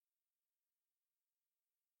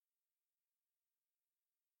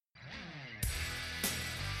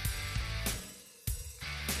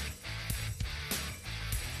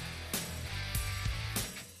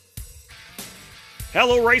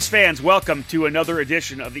Hello, race fans. Welcome to another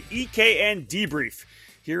edition of the EKN Debrief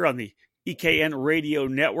here on the EKN Radio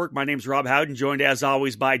Network. My name is Rob Howden, joined as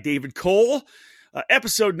always by David Cole.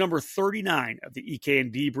 Episode number 39 of the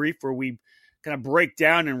EKN Debrief, where we kind of break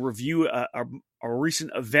down and review a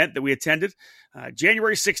recent event that we attended.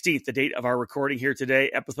 January 16th, the date of our recording here today,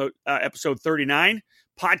 episode 39,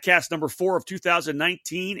 podcast number 4 of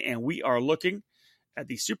 2019, and we are looking at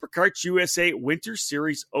the SuperKarts USA Winter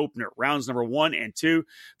Series opener, rounds number 1 and 2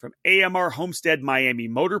 from AMR Homestead Miami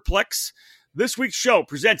Motorplex. This week's show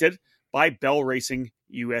presented by Bell Racing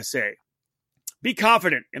USA. Be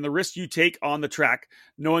confident in the risk you take on the track,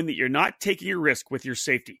 knowing that you're not taking a risk with your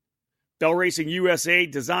safety. Bell Racing USA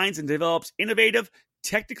designs and develops innovative,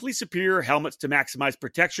 technically superior helmets to maximize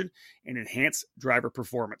protection and enhance driver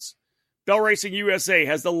performance. Bell Racing USA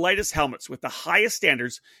has the lightest helmets with the highest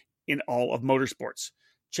standards in all of motorsports.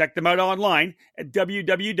 Check them out online at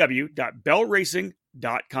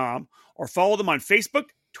www.bellracing.com or follow them on Facebook,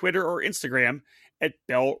 Twitter, or Instagram at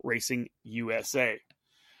Bell Racing USA.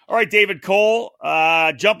 All right, David Cole,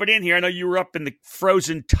 jumping in here. I know you were up in the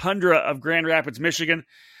frozen tundra of Grand Rapids, Michigan.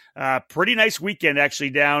 Pretty nice weekend,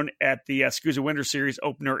 actually, down at the SKUSA Winter Series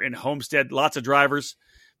opener in Homestead. Lots of drivers,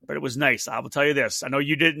 but it was nice. I will tell you this. I know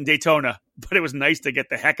you did in Daytona, but it was nice to get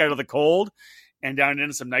the heck out of the cold and down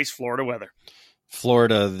into some nice Florida weather.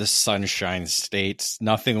 Florida, the sunshine state,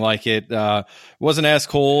 nothing like it. Wasn't as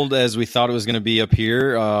cold as we thought it was going to be up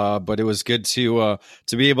here, but it was good to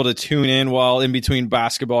be able to tune in while in between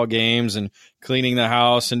basketball games and cleaning the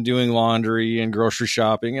house and doing laundry and grocery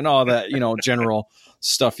shopping and all that, general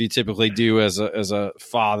stuff you typically do as a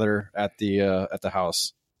father at the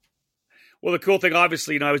house. Well, the cool thing,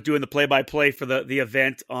 obviously, I was doing the play-by-play for the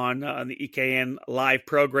event on the EKN live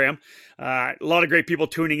program. A lot of great people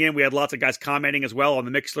tuning in. We had lots of guys commenting as well on the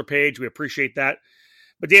Mixlr page. We appreciate that.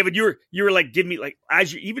 But David, you were like, giving me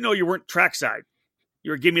even though you weren't trackside, you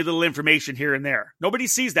were giving me a little information here and there. Nobody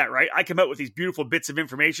sees that, right? I come out with these beautiful bits of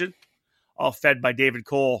information, all fed by David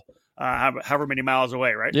Cole, however many miles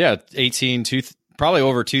away, right? Yeah, probably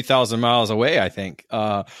over 2,000 miles away, I think.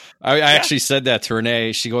 I actually said that to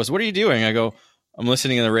Renee. She goes, "What are you doing?" I go, "I'm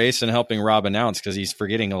listening to the race and helping Rob announce because he's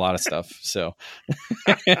forgetting a lot of stuff." So,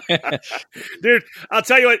 dude, I'll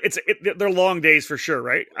tell you what, they're long days for sure,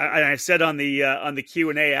 right? I said on the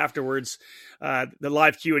Q&A afterwards, the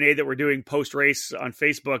live Q&A that we're doing post race on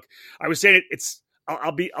Facebook, I was saying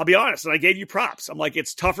I'll be honest, and I gave you props. I'm like,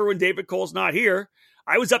 it's tougher when David Cole's not here.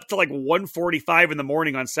 I was up to like 1:45 in the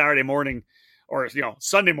morning on Saturday morning. Or,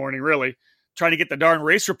 Sunday morning, really, trying to get the darn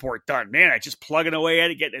race report done. Man, I just plugging away at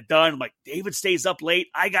it, getting it done. I'm like, David stays up late.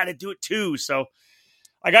 I got to do it too. So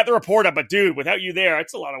I got the report up. But, dude, without you there,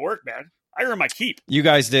 it's a lot of work, man. I earn my keep. You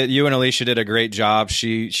and Alicia did a great job.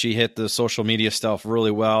 She hit the social media stuff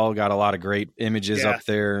really well. Got a lot of great images up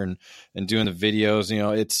there and doing the videos.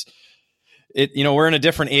 We're in a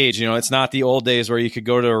different age. It's not the old days where you could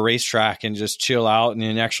go to a racetrack and just chill out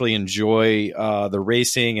and actually enjoy the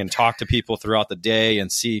racing and talk to people throughout the day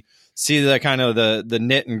and see the kind of the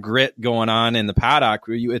knit and grit going on in the paddock.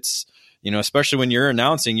 It's especially when you're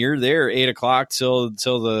announcing, you're there 8 o'clock till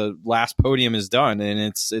the last podium is done, and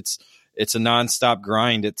it's a nonstop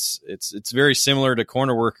grind. It's very similar to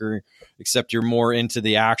corner worker, except you're more into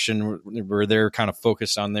the action where they're kind of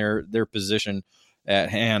focused on their position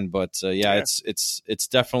at hand. But it's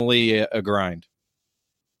definitely a grind.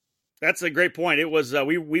 That's a great point. It was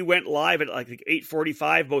we went live at like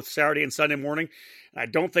 8:45 both Saturday and Sunday morning. I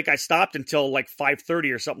don't think I stopped until like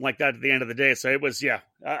 5:30 or something like that at the end of the day. So it was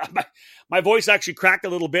my voice actually cracked a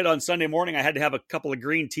little bit on Sunday morning. I had to have a couple of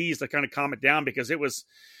green teas to kind of calm it down because it was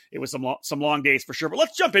some long days for sure. But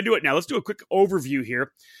let's jump into it now. Let's do a quick overview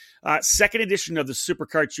here. Second edition of the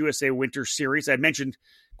SuperKarts USA Winter Series. I mentioned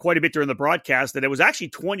quite a bit during the broadcast that it was actually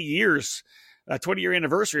 20-year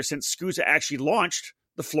anniversary since SKUSA actually launched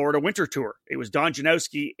the Florida Winter Tour. It was Don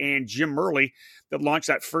Janowski and Jim Murley that launched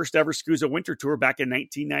that first ever SKUSA Winter Tour back in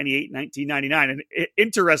 1998, 1999. And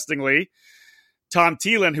interestingly, Tom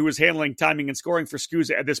Thielen, who was handling timing and scoring for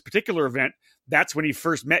SKUSA at this particular event, that's when he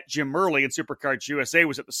first met Jim Murley in SuperKarts USA,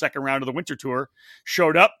 was at the second round of the Winter Tour,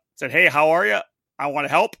 showed up, said, "Hey, how are you? I want to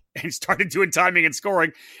help." And he started doing timing and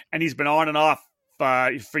scoring, and he's been on and off.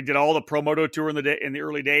 He did all the Pro Moto Tour in the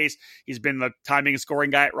early days. He's been the timing and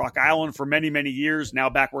scoring guy at Rock Island for many, many years, now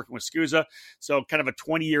back working with SKUSA. So kind of a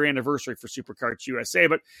 20-year anniversary for SuperKarts USA.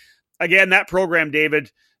 But again, that program,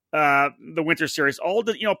 David, the Winter Series,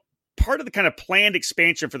 part of the kind of planned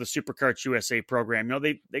expansion for the SuperKarts USA program.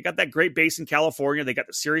 They got that great base in California. They got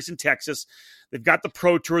the series in Texas. They've got the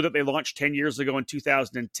Pro Tour that they launched 10 years ago in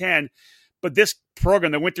 2010. But this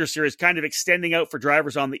program, the Winter Series, kind of extending out for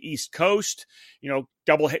drivers on the East Coast, two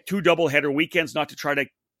doubleheader weekends, not to try to,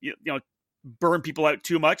 burn people out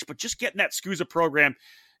too much, but just getting that SCUSA program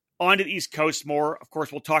onto the East Coast more. Of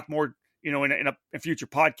course, we'll talk more, in future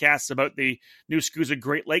podcasts about the new SCUSA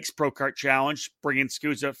Great Lakes Pro Kart Challenge, bringing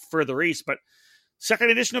SCUSA further east. But second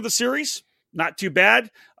edition of the series, not too bad.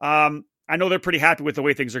 I know they're pretty happy with the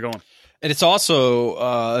way things are going. And it's also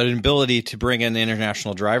an ability to bring in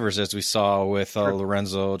international drivers, as we saw with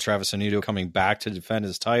Lorenzo Travisanuto coming back to defend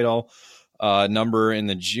his title. Number in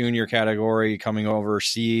the junior category coming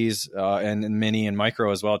overseas, and mini and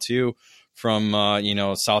micro as well too, from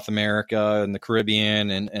South America and the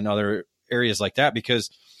Caribbean and other areas like that, because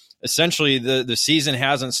essentially the season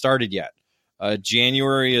hasn't started yet.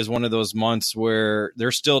 January is one of those months where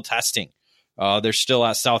they're still testing. They're still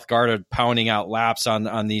at South Garda pounding out laps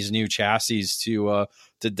on these new chassis to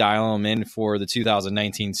dial them in for the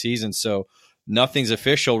 2019 season. So nothing's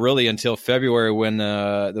official really until February, when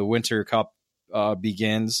the Winter Cup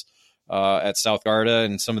begins at South Garda,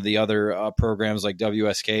 and some of the other programs like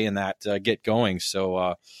WSK and that get going.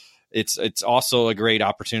 So it's also a great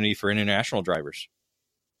opportunity for international drivers.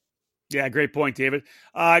 Yeah, great point, David.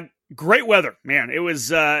 Great weather, man. It was,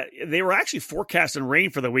 they were actually forecasting rain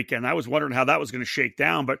for the weekend. I was wondering how that was going to shake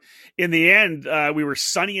down, but in the end, we were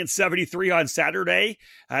sunny and 73 on Saturday.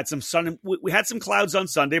 Had some sun. We had some clouds on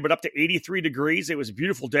Sunday, but up to 83 degrees. It was a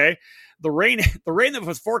beautiful day. The rain that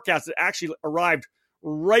was forecasted actually arrived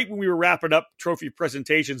right when we were wrapping up trophy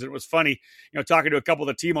presentations. And it was funny, talking to a couple of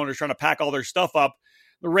the team owners trying to pack all their stuff up.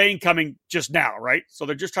 The rain coming just now, right? So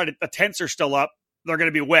they're just the tents are still up. They're going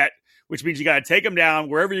to be wet, which means you got to take them down.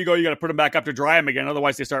 Wherever you go, you got to put them back up to dry them again.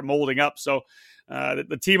 Otherwise, they start molding up. So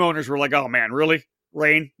the team owners were like, oh, man, really?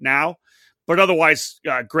 Rain now? But otherwise,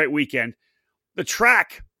 great weekend. The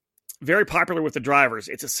track, very popular with the drivers.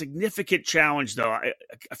 It's a significant challenge, though.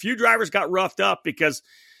 A few drivers got roughed up because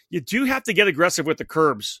you do have to get aggressive with the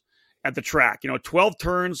curbs at the track. 12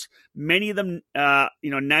 turns, many of them,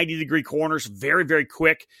 90-degree corners, very, very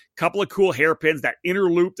quick. Couple of cool hairpins. That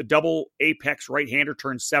inner loop, the double apex right-hander,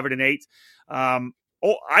 turns 7 and 8.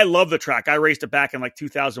 I love the track. I raced it back in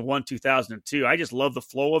 2001, 2002. I just love the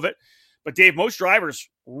flow of it. But Dave, most drivers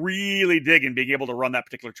really dig in being able to run that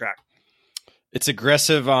particular track. It's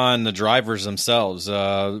aggressive on the drivers themselves.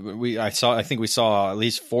 I think we saw at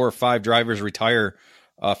least 4 or 5 drivers retire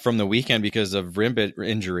from the weekend because of rim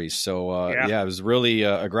injuries. So it was really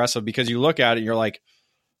aggressive, because you look at it and you're like,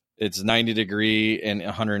 it's 90-degree and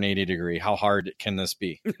 180-degree. How hard can this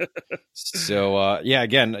be? So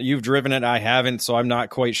again, you've driven it. I haven't, so I'm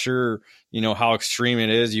not quite sure, how extreme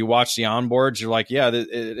it is. You watch the onboards, you're like,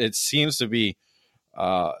 it seems to be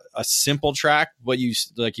a simple track, but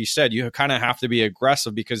like you said, you kind of have to be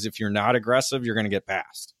aggressive, because if you're not aggressive, you're going to get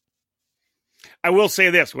passed. I will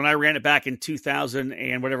say this: when I ran it back in 2000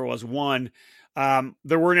 and whatever it was,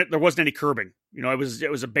 there wasn't any curbing.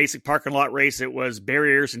 It was a basic parking lot race. It was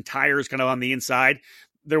barriers and tires kind of on the inside.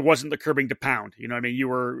 There wasn't the curbing to pound. You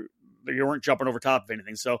weren't jumping over top of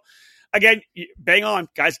anything. So again, bang on,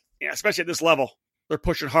 guys, especially at this level, they're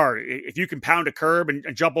pushing hard. If you can pound a curb and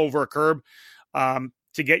jump over a curb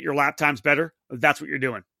to get your lap times better, that's what you're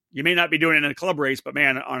doing. You may not be doing it in a club race, but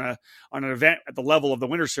man, on an event at the level of the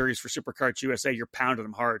Winter Series for SuperKarts USA, you're pounding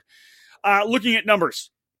them hard. Looking at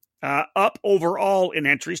numbers, up overall in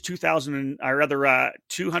entries,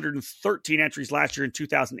 213 entries last year in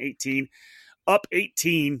 2018, up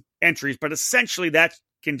 18 entries, but essentially that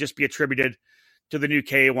can just be attributed to the new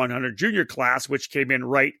K100 junior class, which came in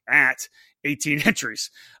right at 18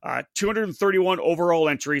 entries. 231 overall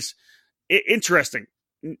entries. Interesting,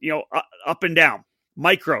 up and down.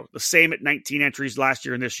 Micro, the same at 19 entries last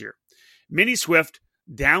year and this year. Mini Swift,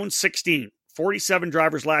 down 16. 47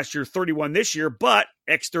 drivers last year, 31 this year, but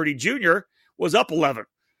X30 Junior was up 11.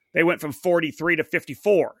 They went from 43 to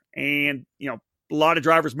 54. And, a lot of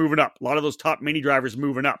drivers moving up. A lot of those top mini drivers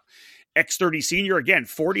moving up. X30 Senior, again,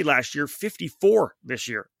 40 last year, 54 this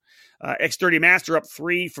year. X30 Master up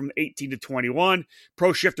 3 from 18 to 21.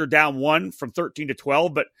 Pro Shifter down 1 from 13 to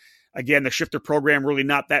 12. But, again, the shifter program really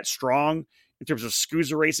not that strong in terms of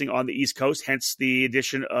SCUSA racing on the East Coast, hence the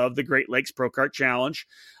addition of the Great Lakes Pro Kart Challenge.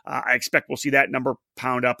 I expect we'll see that number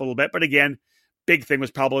pound up a little bit. But again, big thing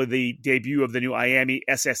was probably the debut of the new IAME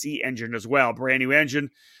SSE engine as well. Brand new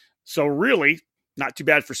engine. So really, not too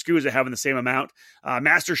bad for SCUSA having the same amount.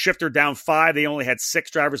 Master Shifter down 5. They only had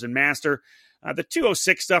 6 drivers in Master. The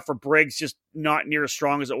 206 stuff for Briggs just not near as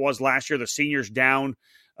strong as it was last year. The seniors down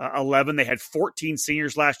 11. They had 14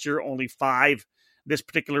 seniors last year, only 5 this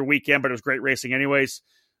particular weekend, but it was great racing anyways.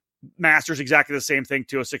 Masters, exactly the same thing,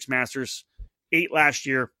 206 Masters, 8 last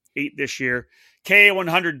year, 8 this year.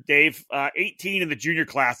 KA100, Dave, 18 in the junior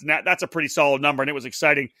class, and that's a pretty solid number, and it was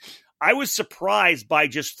exciting. I was surprised by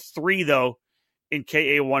just 3, though, in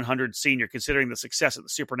KA100 senior, considering the success of the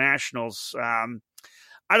Super Nationals. I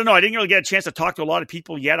don't know. I didn't really get a chance to talk to a lot of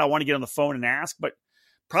people yet. I want to get on the phone and ask, but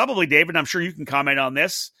probably, David, I'm sure you can comment on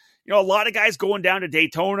this. A lot of guys going down to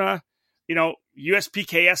Daytona,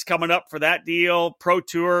 USPKS coming up for that deal, Pro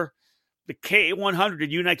Tour. The KA100 that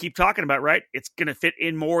you and I keep talking about, right? It's going to fit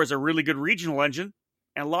in more as a really good regional engine.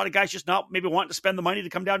 And a lot of guys just not maybe wanting to spend the money to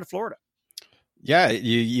come down to Florida. Yeah,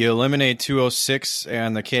 you eliminate 206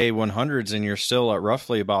 and the KA100s, and you're still at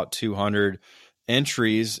roughly about 200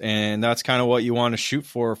 entries. And that's kind of what you want to shoot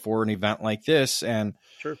for an event like this. And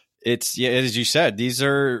sure. It's, as you said, these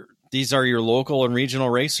are your local and regional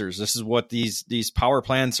racers. This is what these power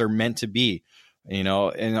plants are meant to be. In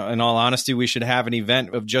all honesty, we should have an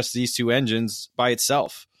event of just these 2 engines by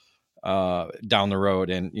itself down the road.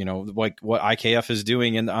 And, like what IKF is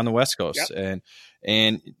doing on the West Coast. Yep.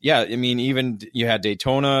 And yeah, I mean, even you had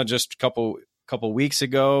Daytona just a couple weeks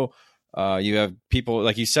ago. You have people,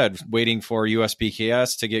 like you said, waiting for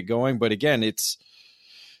USPKS to get going. But again, this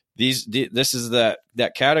is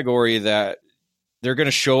that category that they're going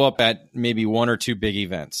to show up at maybe 1 or 2 big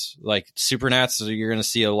events. Like Supernats, you're going to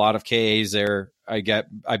see a lot of KAs there. I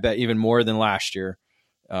bet even more than last year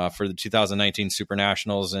for the 2019 Super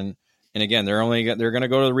Nationals. And again, they're going to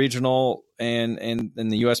go to the regional and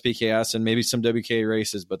the USPKS and maybe some WK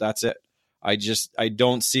races, but that's it. I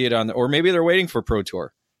don't see it or maybe they're waiting for Pro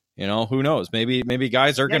Tour. Who knows? Maybe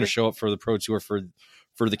guys are going to show up for the Pro Tour for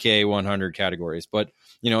the KA100 categories. But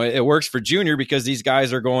it works for junior because these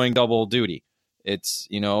guys are going double duty. It's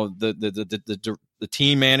the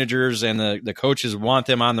team managers and the coaches want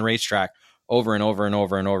them on the racetrack over and over and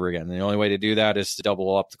over and over again. And the only way to do that is to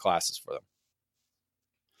double up the classes for them.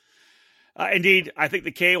 Indeed, I think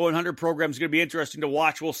the KA100 program is going to be interesting to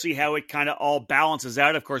watch. We'll see how it kind of all balances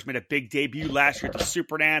out. Of course, made a big debut last year at the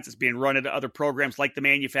Supernats. It's being run into other programs like the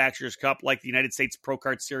Manufacturers Cup, like the United States Pro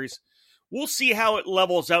Kart Series. We'll see how it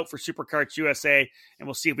levels out for SuperKarts USA, and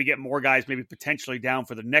we'll see if we get more guys maybe potentially down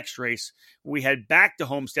for the next race. We head back to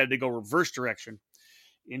Homestead to go reverse direction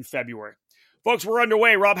in February. Folks, we're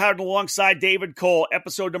underway. Rob Howden alongside David Cole,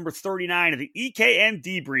 episode number 39 of the EKN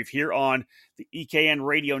Debrief here on the EKN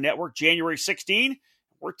Radio Network, January 16.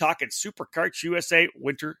 We're talking SuperKarts USA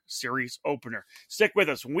Winter Series opener. Stick with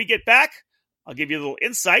us. When we get back, I'll give you a little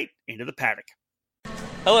insight into the paddock.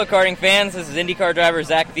 Hello, karting fans. This is IndyCar driver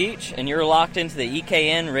Zach Veach, and you're locked into the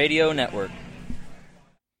EKN Radio Network.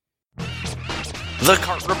 The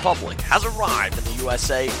Kart Republic has arrived in the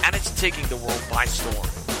USA, and it's taking the world by storm.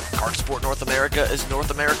 Kart Sport North America is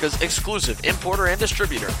North America's exclusive importer and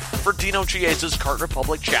distributor for Dino Chiesa's Kart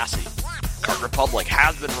Republic chassis. Kart Republic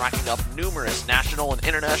has been racking up numerous national and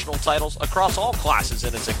international titles across all classes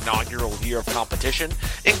in its inaugural year of competition,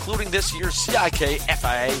 including this year's CIK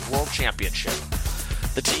FIA World Championship.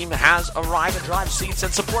 The team has arrive and drive seats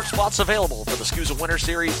and support spots available for the SCUSA Winter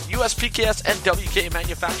Series, USPKS, and WK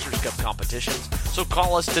Manufacturers Cup competitions, so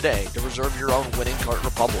call us today to reserve your own winning Kart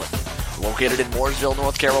Republic. Located in Mooresville,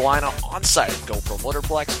 North Carolina, on-site at GoPro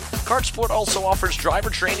Motorplex, Kart Sport also offers driver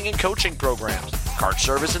training and coaching programs, kart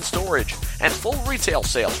service and storage, and full retail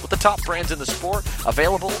sales with the top brands in the sport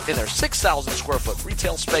available in their 6,000 square foot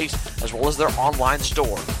retail space as well as their online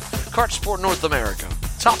store. Kart Sport North America,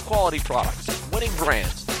 top quality products, winning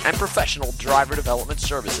brands, and professional driver development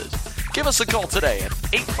services. Give us a call today at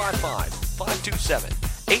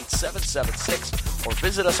 855-527-8776 or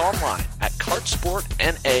visit us online at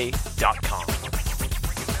kartsportna.com.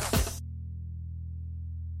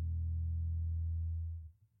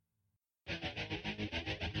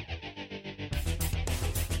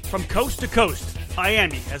 From coast to coast,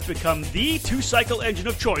 Miami has become the two-cycle engine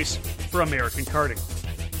of choice for American karting.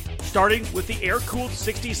 Starting with the air-cooled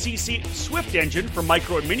 60cc Swift engine for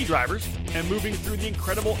micro and mini drivers, and moving through the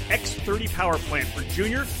incredible X30 power plant for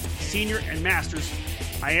junior, senior, and masters,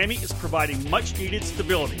 Miami is providing much-needed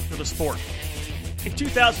stability for the sport. In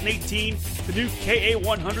 2018, the new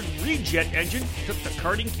KA100 Rejet engine took the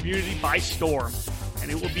karting community by storm, and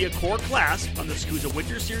it will be a core class on the SCUSA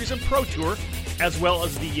Winter Series and Pro Tour, as well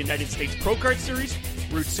as the United States Pro Kart Series,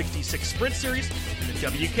 Route 66 Sprint Series, and the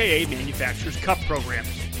WKA Manufacturers Cup programs.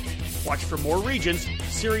 Watch for more regions,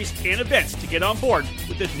 series, and events to get on board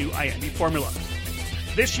with this new IAME formula.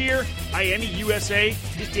 This year, IAME USA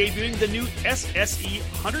is debuting the new SSE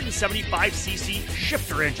 175cc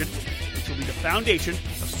shifter engine, which will be the foundation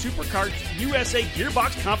of SuperKarts USA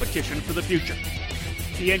gearbox competition for the future.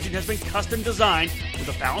 The engine has been custom designed with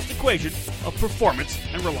a balanced equation of performance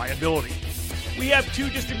and reliability. We have 2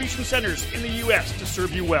 distribution centers in the U.S. to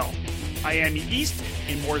serve you well. IAME East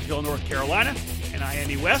in Mooresville, North Carolina, and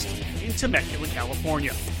IAME West in Temecula,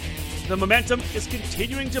 California. The momentum is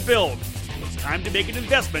continuing to build. It's time to make an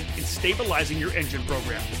investment in stabilizing your engine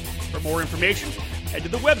program. For more information, head to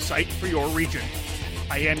the website for your region,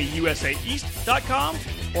 IAMEUSAEast.com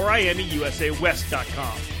or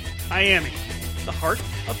IAMEUSAWest.com. IAME, the heart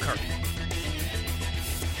of karting.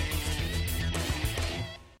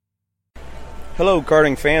 Hello,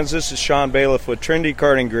 karting fans. This is Sean Bailiff with Trinity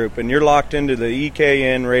Karting Group, and you're locked into the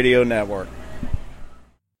EKN Radio Network.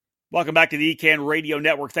 Welcome back to the EKN Radio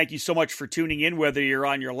Network. Thank you so much for tuning in, whether you're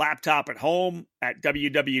on your laptop at home at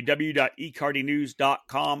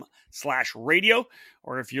www.ekartingnews.com/radio,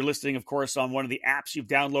 or if you're listening, of course, on one of the apps you've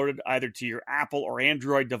downloaded, either to your Apple or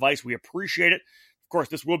Android device. We appreciate it. Of course,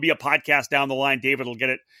 this will be a podcast down the line. David will get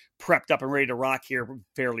it prepped up and ready to rock here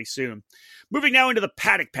fairly soon. Moving now into the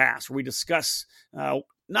Paddock Pass, where we discuss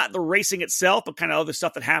not the racing itself, but kind of other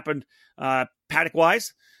stuff that happened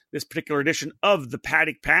paddock-wise. This particular edition of the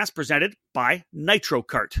Paddock Pass presented by Nitro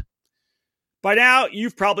Kart. By now,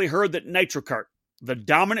 you've probably heard that Nitro Kart, the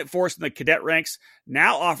dominant force in the cadet ranks,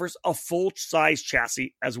 now offers a full-size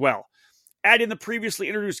chassis as well. Add in the previously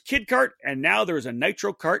introduced Kid Kart, and now there is a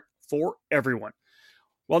Nitro Kart for everyone.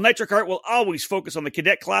 While Nitro Kart will always focus on the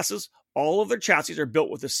cadet classes, all of their chassis are built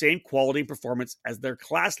with the same quality and performance as their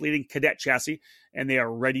class-leading cadet chassis, and they are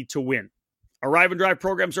ready to win. Arrive and drive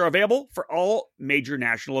programs are available for all major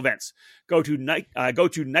national events. Go to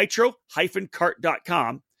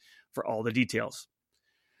nitro-kart.com for all the details.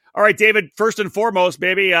 All right, David, first and foremost,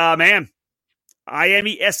 baby, IAME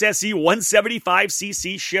SSE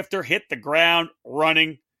 175cc shifter hit the ground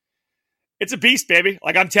running. It's a beast, baby.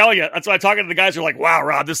 Like I'm telling you, that's why I'm talking to the guys who are like, wow,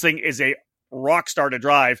 Rob, this thing is a rock star to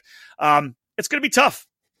drive. It's going to be tough.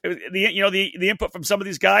 The input from some of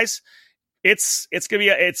these guys, it's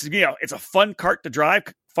a fun kart to drive,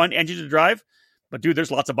 fun engine to drive, but dude, there's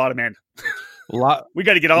lots of bottom end. We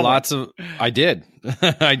got to get on. I did.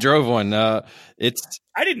 I drove one. I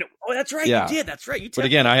didn't know. Oh, that's right. Yeah. You did. That's right. But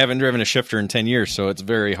again, I haven't driven a shifter in 10 years, so it's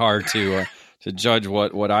very hard to judge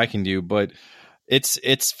what I can do. But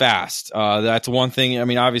it's fast. That's one thing. I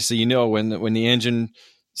mean, obviously, when the engine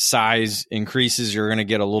size increases, you're going to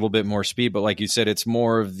get a little bit more speed, but like you said, it's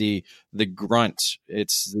more of the grunt.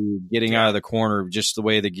 It's the getting out of the corner, just the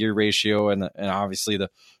way the gear ratio and obviously the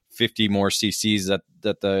 50 more cc's that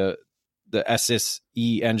the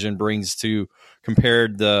SSE engine brings to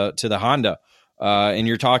compared to the Honda, and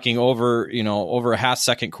you're talking over a half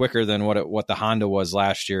second quicker than what the Honda was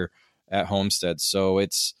last year at Homestead. So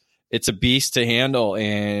it's a beast to handle,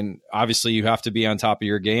 and obviously you have to be on top of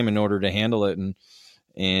your game in order to handle it. And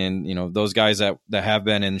those guys that have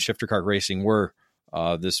been in shifter kart racing were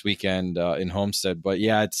this weekend in Homestead. But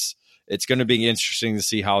yeah, it's going to be interesting to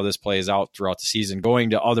see how this plays out throughout the season,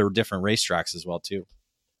 going to other different racetracks as well too.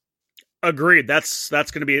 Agreed. That's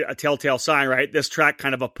going to be a telltale sign, right? This track,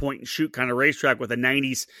 kind of a point and shoot kind of racetrack with the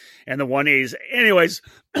 90s and the 180s. Anyways,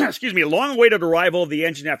 excuse me, long awaited arrival of the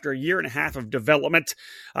engine after a year and a half of development.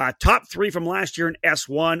 Top 3 from last year in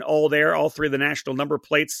S1, all there, all 3 of the national number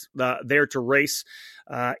plates there to race.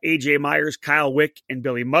 AJ Myers, Kyle Wick, and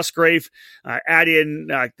Billy Musgrave. Add in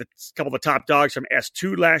a couple of the top dogs from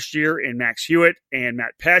S2 last year in Max Hewitt and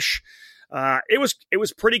Matt Pesch. It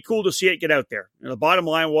was pretty cool to see it get out there. The bottom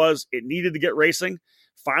line was it needed to get racing.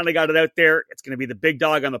 Finally got it out there. It's going to be the big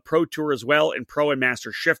dog on the Pro Tour as well in Pro and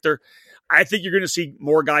Master Shifter. I think you're going to see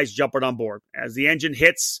more guys jumping on board as the engine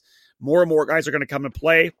hits. More and more guys are going to come and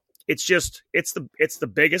play. It's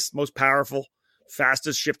the biggest, most powerful,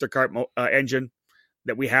 fastest shifter kart engine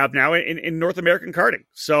that we have now in North American karting.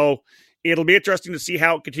 So it'll be interesting to see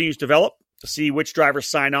how it continues to develop, to see which drivers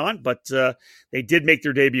sign on. But they did make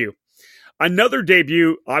their debut. Another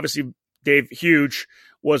debut, obviously, Dave, huge,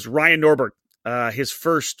 was Ryan Norbert, his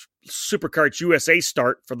first SuperKarts USA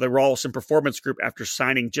start for the Rawlson Performance Group after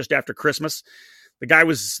signing just after Christmas. The guy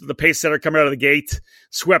was the pace setter coming out of the gate,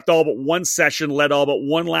 swept all but one session, led all but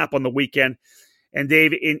one lap on the weekend. And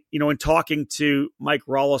Dave, in talking to Mike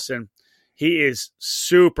Rawlson, he is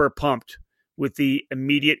super pumped with the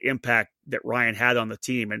immediate impact that Ryan had on the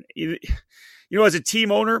team. And, as a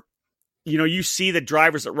team owner, you see the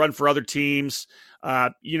drivers that run for other teams.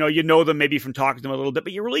 You know them maybe from talking to them a little bit,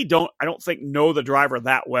 but you really I don't think know the driver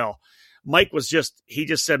that well. Mike he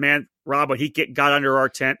just said, man, Rob, when he got under our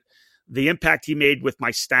tent, the impact he made with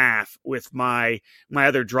my staff, with my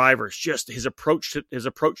other drivers, just his approach to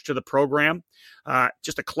the program,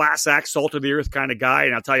 just a class act, salt of the earth kind of guy.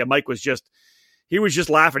 And I'll tell you, Mike was just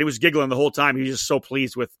laughing. He was giggling the whole time. He was just so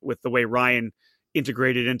pleased with the way Ryan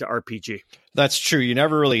integrated into RPG. That's true. You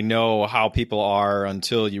never really know how people are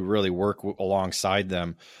until you really work alongside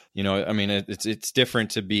them. I mean, it's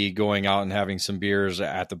different to be going out and having some beers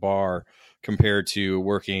at the bar compared to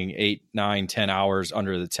working 8, 9, 10 hours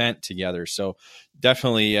under the tent together. So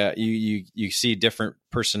definitely you see different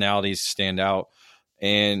personalities stand out.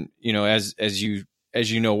 And, as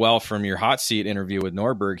you know well from your hot seat interview with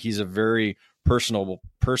Norberg, he's a very personable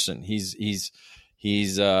person. He's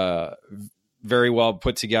very well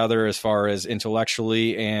put together as far as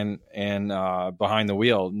intellectually and behind the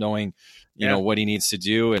wheel, knowing what he needs to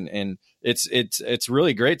do, and it's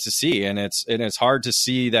really great to see, and it's hard to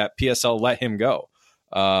see that PSL let him go.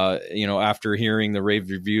 After hearing the rave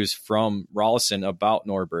reviews from Rolison about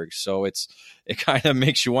Norberg, so it kind of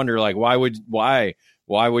makes you wonder, like, why would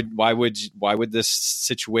this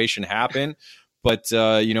situation happen? But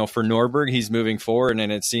for Norberg, he's moving forward,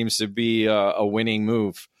 and it seems to be a winning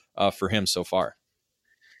move for him so far.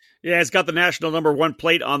 Yeah, it's got the national #1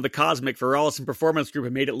 plate on the Cosmic for Rolison Performance Group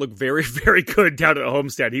and made it look very, very good down at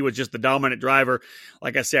Homestead. He was just the dominant driver.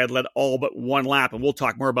 Like I said, led all but one lap, and we'll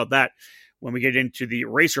talk more about that when we get into the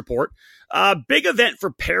race report. Big event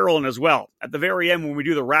for Parolin as well. At the very end, when we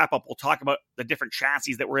do the wrap-up, we'll talk about the different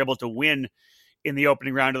chassis that were able to win in the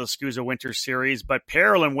opening round of the SCUSA Winter Series. But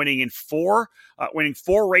Parolin winning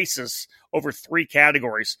four races over 3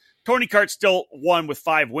 categories. Tony Kart still won with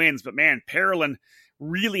 5 wins, but man, Parolin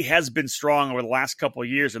really has been strong over the last couple of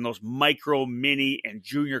years in those micro, mini, and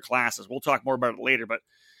junior classes. We'll talk more about it later, but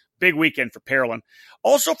big weekend for Parolin.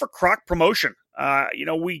 Also for Croc Promotion.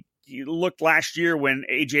 We looked last year when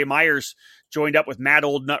AJ Myers joined up with Mad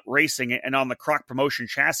Old Nut Racing and on the Croc Promotion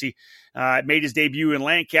chassis, made his debut in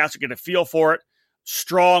Lancaster, get a feel for it.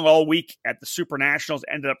 Strong all week at the Super Nationals,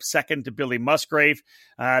 ended up second to Billy Musgrave.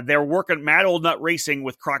 They're working, Mad Old Nut Racing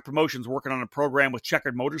with Croc Promotions, working on a program with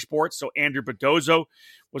Checkered Motorsports. So Andrew Bedozo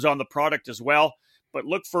was on the product as well. But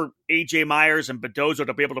look for AJ Myers and Bedozo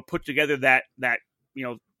to be able to put together that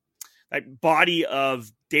body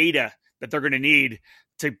of data that they're going to need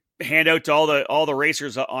to hand out to all the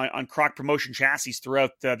racers on Croc Promotion chassis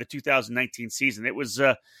throughout the 2019 season. It was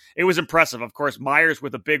impressive. Of course, Myers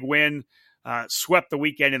with a big win. Swept the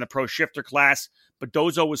weekend in the Pro Shifter class, but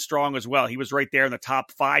Dozo was strong as well. He was right there in the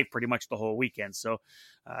top 5 pretty much the whole weekend. So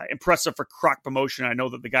impressive for Croc Promotion. I know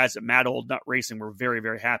that the guys at Mad Old Nut Racing were very,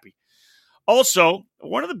 very happy. Also,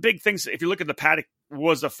 one of the big things, if you look at the paddock,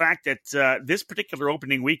 was the fact that this particular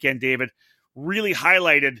opening weekend, David, really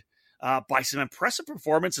highlighted by some impressive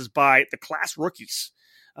performances by the class rookies.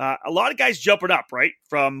 A lot of guys jumping up, right,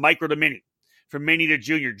 from micro to mini. From mini to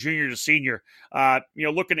junior to senior,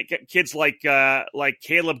 looking at kids like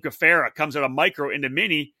Caleb Gaffera comes out of micro into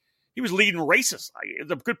mini. He was leading races.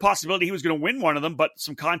 There's a good possibility he was going to win one of them, but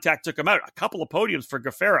some contact took him out. A couple of podiums for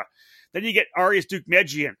Gaffera. Then you get Arias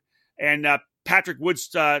Dukmedjian and Patrick Woods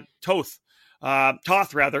Toth in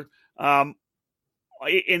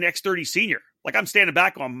X30 senior. Like, I'm standing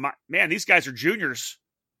back on, man, these guys are juniors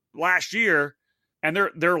last year, and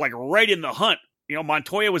they're like right in the hunt.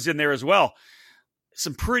 Montoya was in there as well.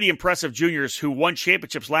 Some pretty impressive juniors who won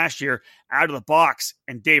championships last year out of the box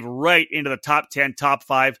and Dave right into the top 10, top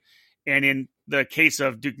 5. And in the case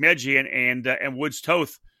of Dukmedjian and Woods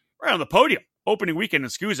Toth, right on the podium. Opening weekend in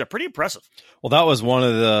SCUSA. Pretty impressive. Well, that was one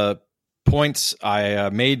of the points I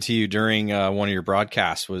made to you during one of your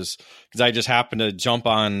broadcasts, was because I just happened to jump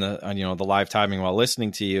on the live timing while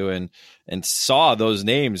listening to you and saw those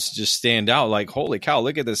names just stand out. Like, holy cow,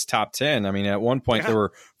 look at this top 10. I mean, at one point there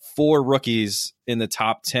were 4 rookies in the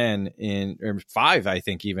top 10 or 5, I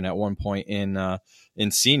think, even at one point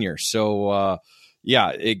in senior. So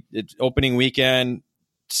it opening weekend,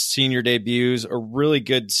 senior debuts, a really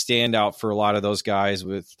good standout for a lot of those guys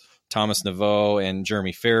with Thomas Naveau and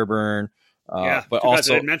Jeremy Fairburn. But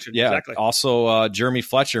also, exactly. Also Jeremy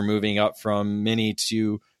Fletcher moving up from mini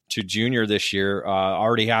to junior this year.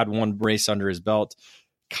 Already had one race under his belt,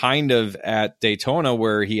 kind of at Daytona,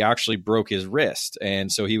 where he actually broke his wrist. And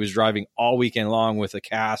so he was driving all weekend long with a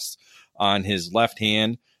cast on his left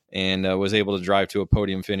hand and was able to drive to a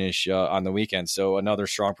podium finish on the weekend. So another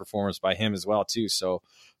strong performance by him as well, too. So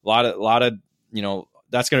a lot of,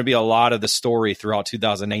 that's going to be a lot of the story throughout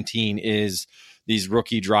 2019 is these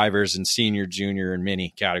rookie drivers in senior, junior, and mini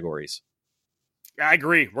categories. I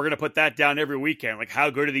agree. We're going to put that down every weekend. Like, how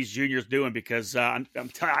good are these juniors doing? Because I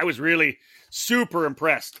was really super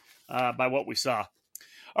impressed by what we saw.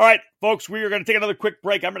 All right, folks, we are going to take another quick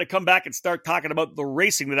break. I'm going to come back and start talking about the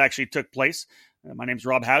racing that actually took place. My name's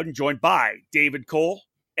Rob Howden, joined by David Cole,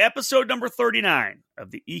 episode number 39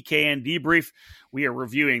 of the EKN Debrief. We are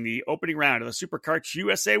reviewing the opening round of the SuperKarts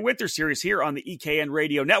USA Winter Series here on the EKN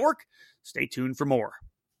Radio Network. Stay tuned for more.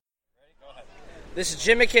 This is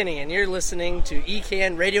Jim McKinney, and you're listening to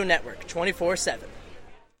EKN Radio Network 24/7.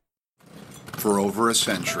 For over a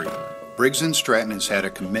century, Briggs & Stratton has had a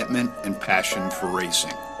commitment and passion for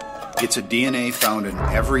racing. It's a DNA found in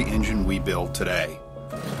every engine we build today.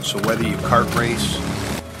 So whether you kart race,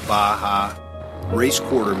 Baja, race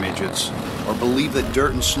quarter midgets, or believe that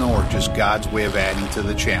dirt and snow are just God's way of adding to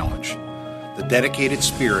the challenge, the dedicated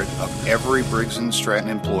spirit of every Briggs & Stratton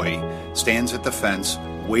employee stands at the fence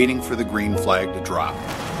waiting for the green flag to drop.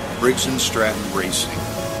 Briggs & Stratton Racing.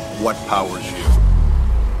 What powers you?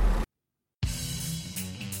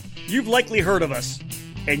 You've likely heard of us,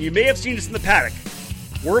 and you may have seen us in the paddock.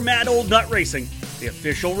 We're Mad Old Nut Racing, the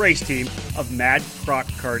official race team of Mad Croc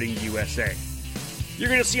Karting USA. You're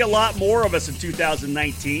going to see a lot more of us in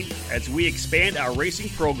 2019 as we expand our racing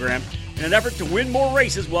program in an effort to win more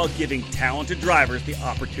races while giving talented drivers the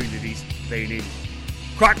opportunities they need.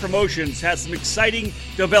 Croc Promotions has some exciting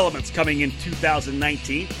developments coming in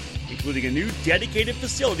 2019, including a new dedicated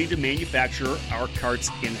facility to manufacture our karts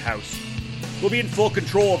in-house. We'll be in full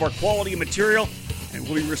control of our quality and material, and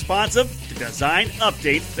we'll be responsive to design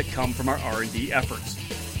updates that come from our R&D efforts.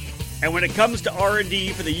 And when it comes to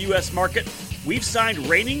R&D for the U.S. market, we've signed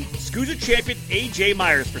reigning SCUSA champion A.J.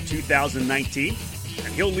 Myers for 2019,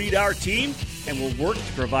 and he'll lead our team and will work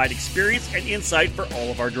to provide experience and insight for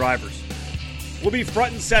all of our drivers. We'll be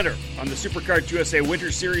front and center on the SuperKarts USA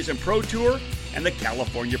Winter Series and Pro Tour and the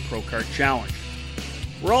California Pro Kart Challenge.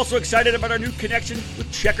 We're also excited about our new connection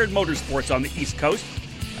with Checkered Motorsports on the East Coast.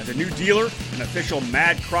 As a new dealer and official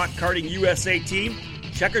Mad Croc Karting USA team,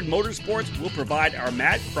 Checkered Motorsports will provide our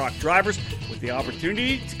Mad Croc drivers with the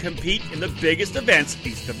opportunity to compete in the biggest events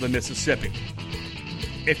east of the Mississippi.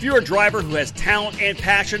 If you're a driver who has talent and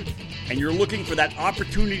passion, and you're looking for that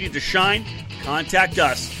opportunity to shine, contact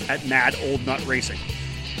us at Mad Old Nut Racing.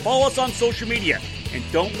 Follow us on social media, and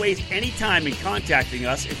don't waste any time in contacting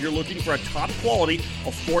us if you're looking for a top-quality,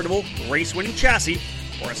 affordable, race-winning chassis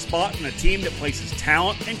or a spot in a team that places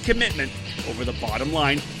talent and commitment over the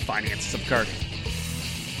bottom-line finances of karting.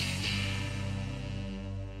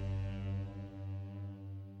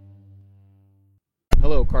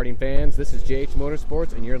 Hello, karting fans. This is JH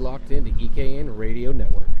Motorsports, and you're locked into EKN Radio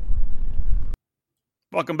Network.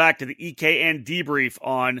 Welcome back to the EKN Debrief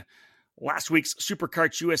on last week's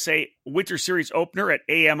SuperKarts USA Winter Series opener at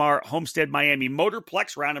AMR Homestead Miami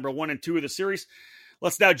Motorplex, round number 1 and 2 of the series.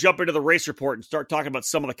 Let's now jump into the race report and start talking about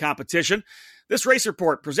some of the competition. This race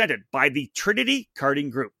report presented by the Trinity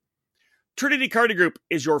Karting Group. Trinity Karting Group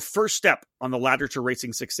is your first step on the ladder to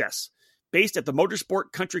racing success. Based at the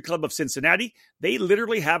Motorsport Country Club of Cincinnati, they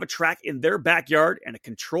literally have a track in their backyard and a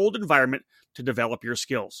controlled environment to develop your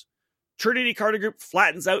skills. Trinity Karting Group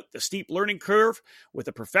flattens out the steep learning curve with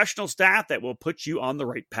a professional staff that will put you on the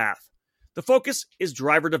right path. The focus is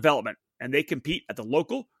driver development, and they compete at the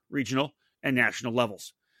local, regional, and national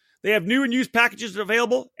levels. They have new and used packages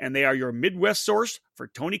available, and they are your Midwest source for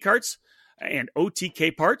Tony Karts and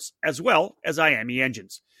OTK parts, as well as IAME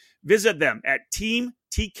engines. Visit them at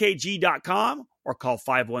teamtkg.com or call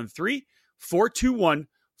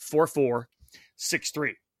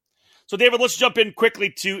 513-421-4463. So, David, let's jump in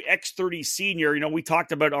quickly to X30 Senior. You know, we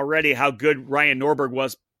talked about already how good Ryan Norberg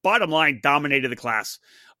was. Bottom line, dominated the class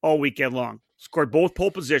all weekend long. Scored both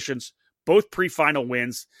pole positions, both pre-final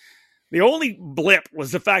wins. The only blip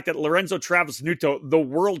was the fact that Lorenzo Travisnuto, the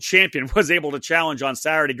world champion, was able to challenge on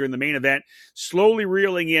Saturday during the main event, slowly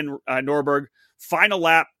reeling in Norberg. Final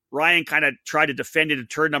lap, Ryan kind of tried to defend it in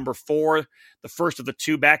turn number 4, the first of the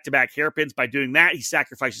 2 back-to-back hairpins. By doing that, he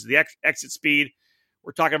sacrifices the exit speed.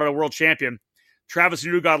 We're talking about a world champion.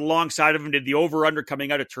 Travisnuto got alongside of him, did the over-under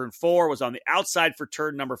coming out of turn 4, was on the outside for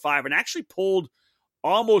turn number 5, and actually pulled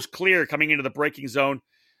almost clear coming into the braking zone.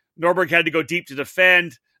 Norberg had to go deep to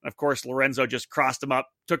defend. Of course, Lorenzo just crossed him up,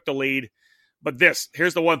 took the lead. But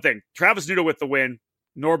here's the one thing. Travisnuto with the win,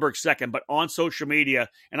 Norberg second, but on social media,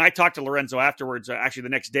 and I talked to Lorenzo afterwards, actually the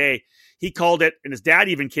next day, he called it, and his dad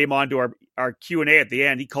even came on to our Q&A at the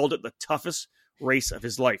end, he called it the toughest race of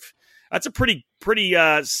his life. That's a pretty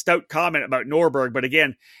stout comment about Norberg, but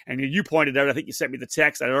again, and you pointed out, I think you sent me the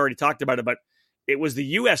text, I'd already talked about it, but it was the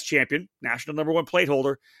U.S. champion, national number 1 plate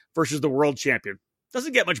holder, versus the world champion.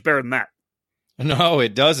 Doesn't get much better than that. No,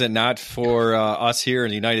 it doesn't. Not for us here in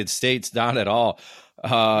the United States, not at all.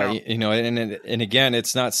 No. You know, and again,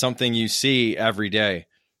 it's not something you see every day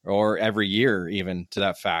or every year, even to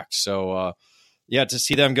that fact. So, yeah, to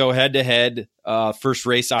see them go head to head, first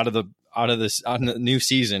race out of out of this on the new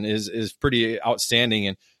season is pretty outstanding.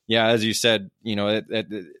 And yeah, as you said,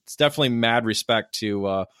 it's definitely mad respect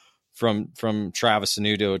to from Travis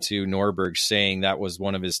Anuto to Norberg, saying that was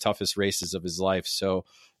one of his toughest races of his life. So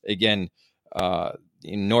again,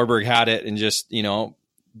 Norberg had it, and just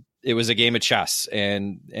it was a game of chess,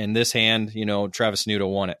 and this hand, Travis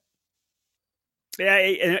Anuto won it.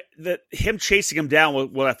 Yeah, and him chasing him down was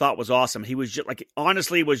what I thought was awesome. He was just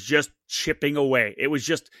honestly was just chipping away. It was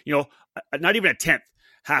just, not even a tenth,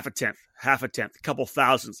 half a tenth, a couple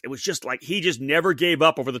thousandths. It was just he just never gave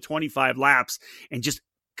up over the 25 laps and just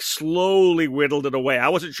slowly whittled it away. I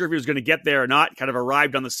wasn't sure if he was going to get there or not. Kind of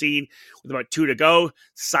arrived on the scene with about 2 to go,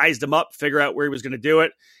 sized him up, figure out where he was going to do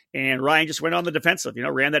it. And Ryan just went on the defensive,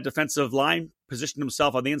 ran that defensive line, positioned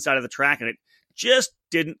himself on the inside of the track, and it just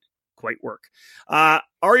didn't quite work.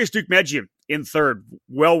 Arias Dukmedjian in third,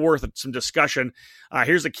 well worth some discussion.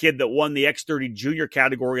 Here's a kid that won the X30 junior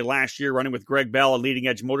category last year, running with Greg Bell and Leading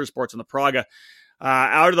Edge Motorsports in the Praga.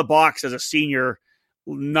 Out of the box as a senior,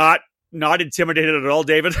 not intimidated at all,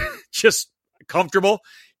 David. Just comfortable.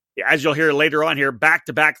 As you'll hear later on here,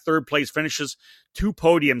 back-to-back third-place finishes, 2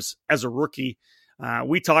 podiums as a rookie.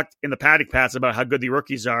 We talked in the paddock pass about how good the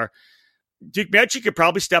rookies are. Dukmedjian could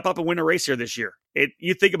probably step up and win a race here this year.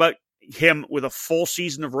 You think about him with a full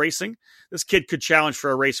season of racing, this kid could challenge for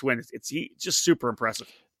a race win. It's just super impressive.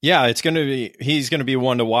 Yeah, he's going to be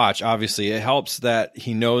one to watch. Obviously, it helps that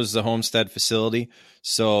he knows the Homestead facility.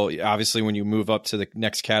 So obviously when you move up to the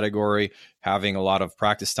next category, having a lot of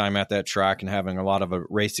practice time at that track and having a lot of a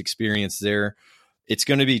race experience there, it's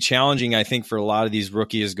going to be challenging, I think, for a lot of these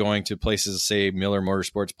rookies going to places, say Miller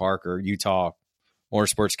Motorsports Park or Utah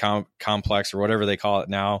Motorsports Complex or whatever they call it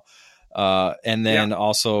now. And then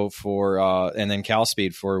also and then Cal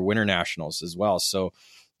Speed for Winter Nationals as well. So,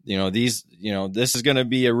 this is going to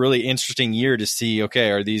be a really interesting year to see,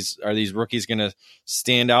 okay, are these rookies going to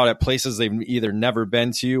stand out at places they've either never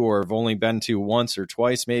been to or have only been to once or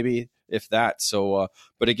twice, maybe, if that. So,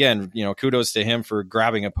 but again, kudos to him for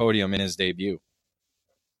grabbing a podium in his debut.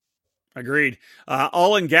 Agreed.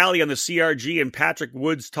 Olin Galley on the CRG and Patrick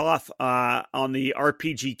Woods-Toth on the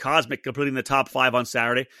RPG Cosmic completing the top 5 on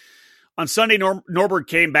Saturday. On Sunday, Norberg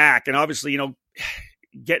came back, and obviously,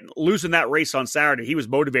 losing that race on Saturday, he was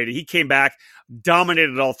motivated. He came back,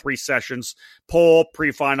 dominated all 3 sessions, pole,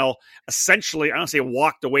 pre-final, essentially, I don't say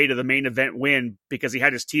walked away to the main event win because he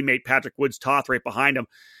had his teammate Patrick Woods-Toth right behind him.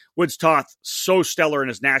 Woods-Toth, so stellar in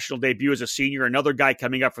his national debut as a senior. Another guy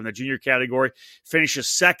coming up from the junior category, finishes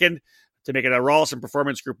second to make it a Rawlson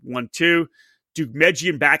Performance Group 1-2.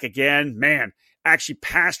 Dukmedjian back again. Man, actually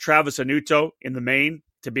passed Travis Anuto in the main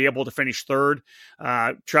to be able to finish third.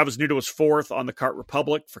 Travis Anuto was 4th on the Kart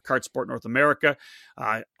Republic for Kart Sport North America.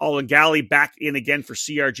 Olin Galley back in again for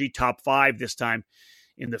CRG top 5, this time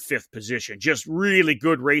in the 5th position. Just really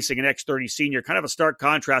good racing in X30 Senior. Kind of a stark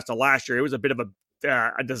contrast to last year. It was a bit of a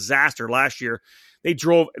disaster last year. They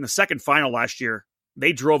drove in the second final last year.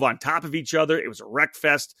 They drove on top of each other. It was a wreck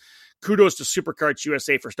fest. Kudos to Superkarts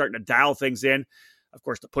USA for starting to dial things in. Of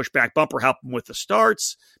course, the pushback bumper helped him with the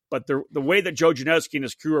starts, but the way that Joe Janowski and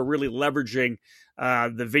his crew are really leveraging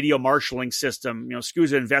the video marshaling system,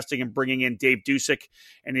 SCUSA investing and bringing in Dave Dusick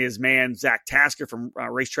and his man Zach Tasker from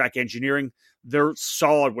Racetrack Engineering. They're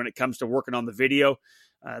solid when it comes to working on the video.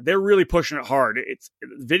 They're really pushing it hard. It's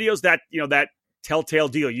videos that that telltale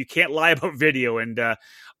deal. You can't lie about video, and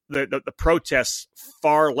the protests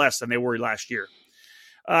far less than they were last year.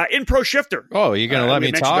 In Pro Shifter. Oh, you're going to let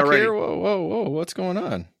me talk here? Whoa. What's going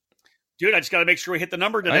on? Dude, I just got to make sure we hit the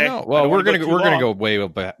number today. I know. Well, we're going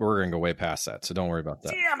to go way past that. So don't worry about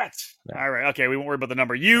that. Damn it. Yeah. All right. Okay. We won't worry about the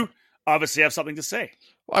number. You obviously have something to say.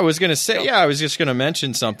 Well, I was going to say, I was just going to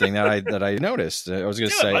mention something that I noticed. I was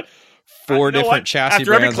going to say 4 different chassis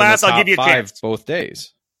after every brands class, in the I'll give you a top 5 chance. both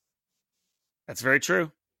days. That's very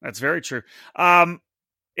true. It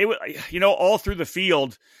all through the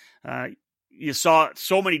field, you saw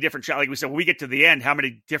so many different chassis. Like we said, when we get to the end, how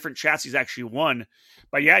many different chassis actually won.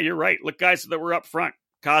 But yeah, you're right. Look, guys that were up front,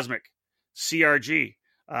 Cosmic, CRG,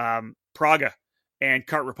 Praga, and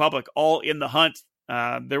Kart Republic, all in the hunt.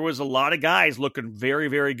 There was a lot of guys looking very,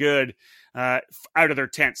 very good out of their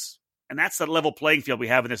tents. And that's the level playing field we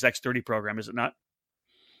have in this X30 program, is it not?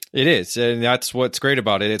 It is, and that's what's great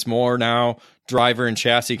about it. It's more now driver and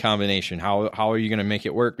chassis combination. How are you going to make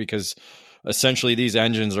it work? Because essentially these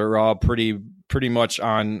engines are all pretty much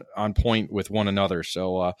on point with one another.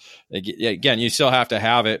 So again, you still have to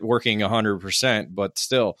have it working 100%, but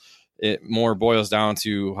still it more boils down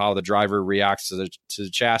to how the driver reacts to the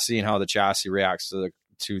chassis and how the chassis reacts to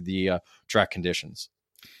the track conditions.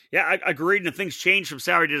 Yeah, I agreed. And things changed from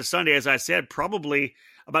Saturday to Sunday. As I said, probably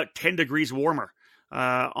about 10 degrees warmer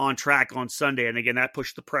on track on Sunday. And again, that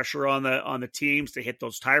pushed the pressure on the teams to hit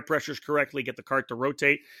those tire pressures correctly, get the kart to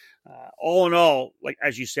rotate. All in all, like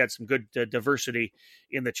as you said, some good diversity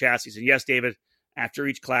in the chassis. And yes, David, after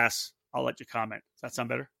each class, I'll let you comment. Does that sound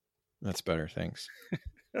better? That's better. Thanks.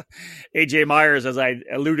 AJ Myers, as I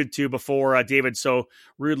alluded to before, David so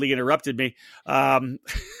rudely interrupted me.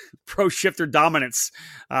 Pro shifter dominance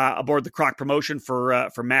aboard the Croc Promotion for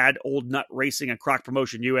Mad Old Nut Racing and Croc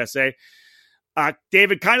Promotion USA.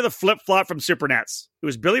 David, kind of the flip-flop from Supernats. It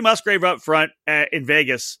was Billy Musgrave up front in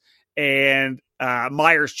Vegas and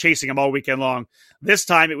Myers chasing him all weekend long. This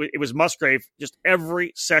time it was Musgrave, just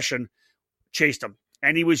every session chased him.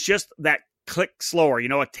 And he was just that click slower,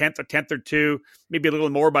 a tenth or two, maybe a little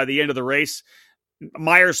more by the end of the race.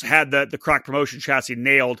 Myers had the Croc Promotion chassis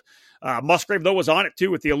nailed. Musgrave, though, was on it too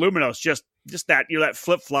with the Aluminos. Just that, that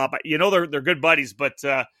flip-flop. They're good buddies, but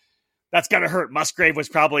that's got to hurt. Musgrave was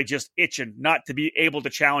probably just itching not to be able to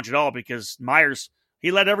challenge at all because Myers,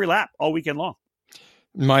 he led every lap all weekend long.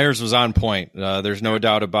 Myers was on point. There's no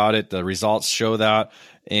doubt about it. The results show that.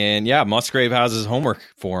 And yeah, Musgrave has his homework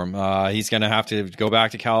for him. He's going to have to go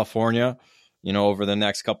back to California, over the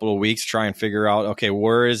next couple of weeks, try and figure out, okay,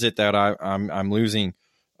 where is it that I'm losing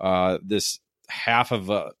this half of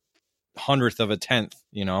a hundredth of a tenth,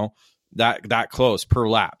 that close per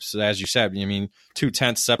lap. So as you said,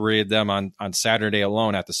 0.2 separated them on Saturday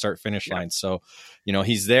alone at the start finish line. So,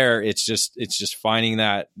 he's there. It's just finding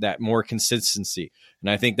that more consistency. And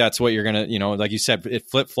I think that's what you're going to, like you said,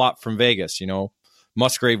 it flip-flopped from Vegas,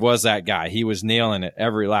 Musgrave was that guy. He was nailing it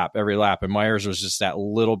every lap. And Myers was just that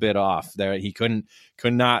little bit off there. He could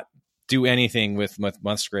not do anything with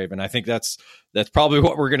Musgrave. And I think that's probably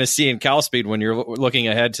what we're going to see in Cal Speed when you're looking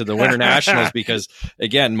ahead to the Winter Nationals, because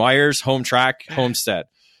again, Myers, home track, Homestead,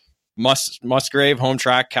 Musgrave, home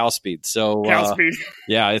track, Cal Speed. So Cal Speed.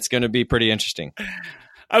 Yeah, it's going to be pretty interesting.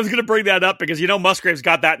 I was going to bring that up because, Musgrave's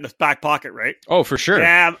got that in the back pocket, right? Oh, for sure.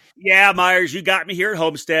 Yeah, Myers, you got me here at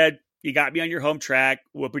Homestead. You got me on your home track.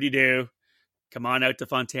 Whoopity-doo. Come on out to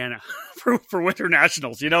Fontana for Winter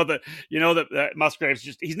Nationals. That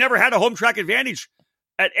Musgrave's he's never had a home track advantage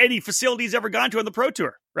at any facility he's ever gone to on the Pro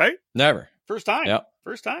Tour, right? Never. First time. Yep.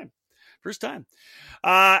 First time.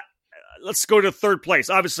 Let's go to third place.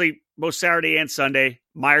 Obviously, both Saturday and Sunday,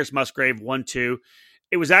 Myers Musgrave 1-2.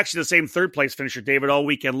 It was actually the same third place finisher, David, all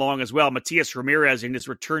weekend long as well. Matias Ramirez in his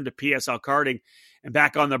return to PSL karting and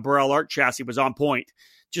back on the Burrell Art chassis was on point.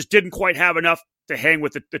 Just didn't quite have enough to hang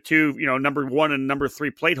with the two, number 1 and number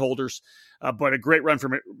 3 plate holders. But a great run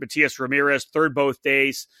for Matias Ramirez, third both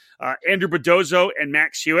days. Andrew Bodozo and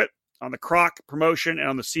Max Hewitt on the Croc Promotion and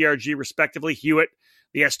on the CRG, respectively. Hewitt,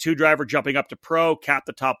 the S2 driver, jumping up to Pro, capped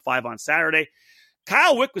the top 5 on Saturday.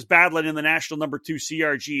 Kyle Wick was battling in the national number 2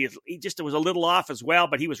 CRG. It was a little off as well,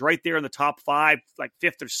 but he was right there in the top 5, like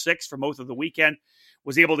 5th or 6th for most of the weekend.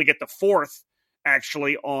 Was able to get the 4th.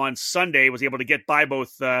 Actually, on Sunday, was able to get by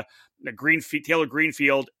both Taylor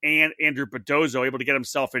Greenfield and Andrew Bodozo, able to get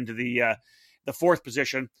himself into the 4th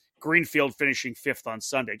position. Greenfield finishing 5th on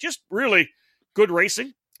Sunday. Just really good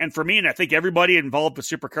racing. And for me, and I think everybody involved with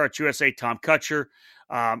SuperKarts USA, Tom Kutcher,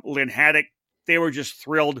 Lynn Haddock, they were just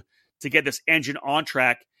thrilled to get this engine on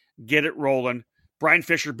track, get it rolling. Brian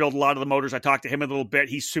Fisher built a lot of the motors. I talked to him a little bit.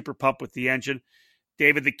 He's super pumped with the engine.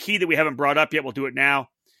 David, the key that we haven't brought up yet, we'll do it now.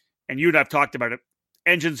 And you and I have talked about it.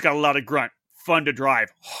 Engine's got a lot of grunt, fun to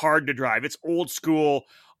drive, hard to drive. It's old school,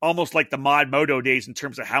 almost like the Mod Moto days in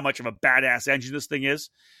terms of how much of a badass engine this thing is.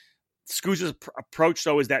 Scusa's approach,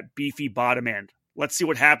 though, is that beefy bottom end. Let's see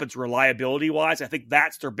what happens reliability-wise. I think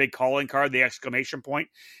that's their big calling card, the exclamation point.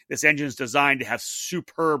 This engine is designed to have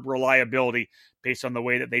superb reliability based on the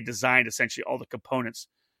way that they designed essentially all the components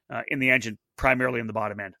in the engine, primarily in the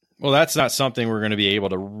bottom end. Well, that's not something we're going to be able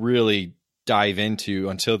to really dive into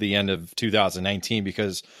until the end of 2019,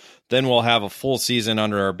 because then we'll have a full season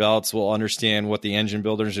under our belts. We'll understand what the engine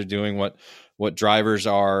builders are doing, what drivers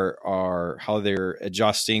are how they're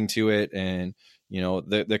adjusting to it, and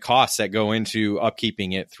the costs that go into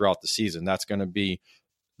upkeeping it throughout the season. That's going to be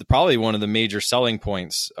probably one of the major selling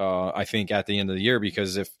points, I think, at the end of the year,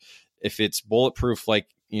 because if it's bulletproof, like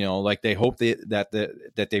they hope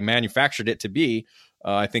that they manufactured it to be,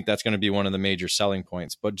 I think that's going to be one of the major selling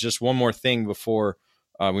points. But just one more thing before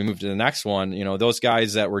we move to the next one, those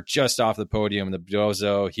guys that were just off the podium, the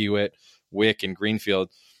Bodozo, Hewitt, Wick, and Greenfield,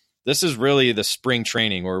 this is really the spring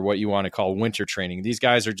training, or what you want to call winter training. These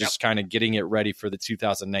guys are just kind of getting it ready for the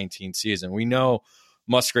 2019 season. We know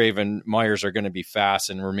Musgrave and Myers are going to be fast,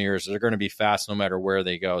 and Ramirez are going to be fast no matter where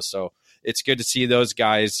they go. So it's good to see those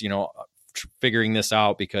guys, figuring this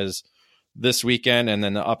out, because this weekend and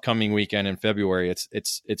then the upcoming weekend in February.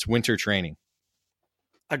 It's winter training.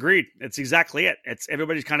 Agreed. It's exactly it. It's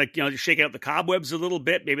everybody's kind of, shaking out the cobwebs a little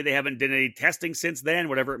bit. Maybe they haven't done any testing since then,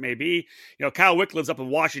 whatever it may be. Kyle Wick lives up in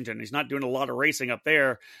Washington. He's not doing a lot of racing up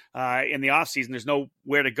there in the off season. There's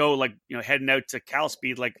nowhere to go, like, heading out to Cal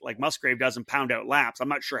Speed like Musgrave does and pound out laps. I'm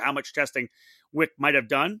not sure how much testing Wick might have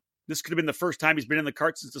done. This could have been the first time he's been in the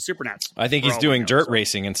kart since the Supernats. I think he's doing dirt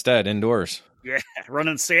racing instead, indoors. Yeah,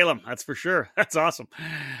 running Salem, that's for sure. That's awesome.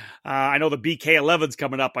 I know the BK11's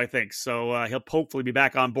coming up, I think. So he'll hopefully be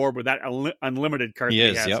back on board with that unlimited kart. He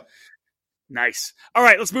is, yep. Nice. All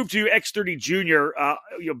right, let's move to X30 Junior.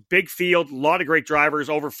 Big field, a lot of great drivers,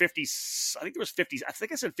 over 50. I think there was 50. I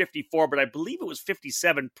think I said 54, but I believe it was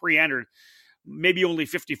 57 pre-entered. Maybe only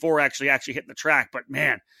 54 actually hitting the track. But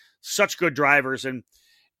man, such good drivers. And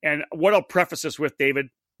what I'll preface this with, David,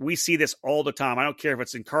 we see this all the time. I don't care if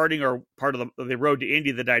it's in karting or part of the road to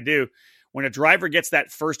Indy that I do. When a driver gets that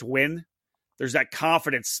first win, there's that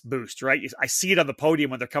confidence boost, right? I see it on the podium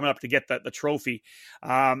when they're coming up to get the trophy.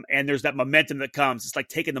 And there's that momentum that comes. It's like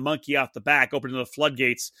taking the monkey off the back, opening the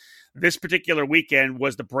floodgates. This particular weekend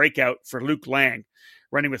was the breakout for Luke Lang,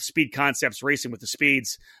 running with Speed Concepts, racing with the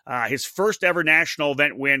Speeds. His first ever national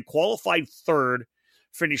event win, qualified third,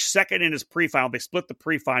 finished second in his pre-final. They split the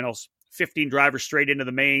pre-finals, 15 drivers straight into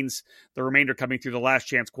the mains, the remainder coming through the last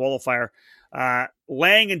chance qualifier.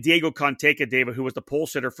 Lang and Diego Conteca, David, who was the pole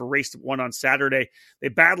sitter for race one on Saturday, they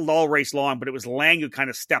battled all race long, but it was Lang who kind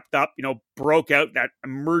of stepped up, broke out that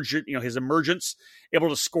his emergence, able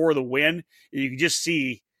to score the win. You can just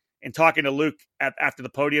see, in talking to Luke after the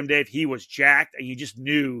podium, Dave, he was jacked, and you just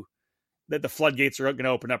knew that the floodgates are going to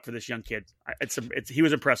open up for this young kid. He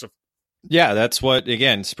was impressive. Yeah, that's what,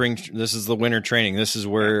 again, spring, this is the winter training. This is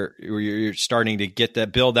where you're starting to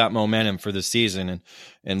build that momentum for the season.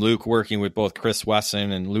 And Luke working with both Chris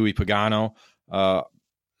Wesson and Louis Pagano,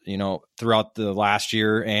 throughout the last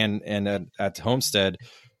year and at Homestead.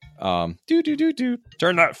 Turn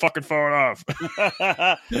that fucking phone off.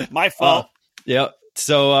 My fault. Yeah.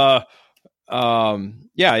 So,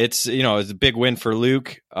 it's a big win for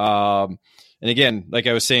Luke. And again, like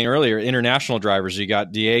I was saying earlier, international drivers, you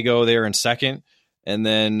got Diego there in second, and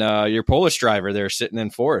then your Polish driver there sitting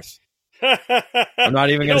in fourth. I'm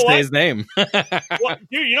not even going to say his name. Well,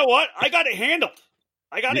 dude, you know what? I got it handled.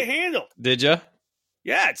 Did you?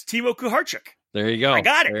 Yeah, it's Timo Kuharczyk. There you go. I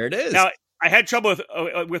got it. There it is. Now, I had trouble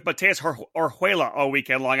with Mateus Orjuela all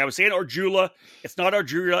weekend long. I was saying Orjula. It's not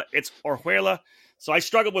Orjula. It's Orjuela. So I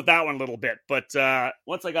struggled with that one a little bit. But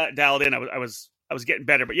once I got it dialed in, I was getting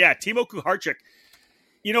better. But yeah, Timo Kuharczyk,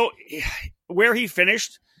 where he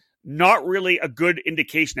finished, not really a good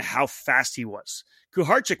indication of how fast he was.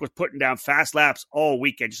 Kuharczyk was putting down fast laps all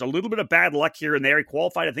weekend. Just a little bit of bad luck here and there. He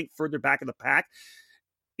qualified, I think, further back in the pack.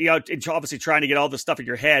 Obviously trying to get all this stuff in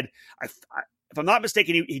your head. If I'm not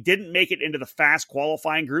mistaken, he didn't make it into the fast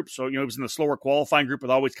qualifying group. So, he was in the slower qualifying group. It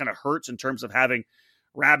always kind of hurts in terms of having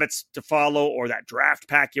rabbits to follow or that draft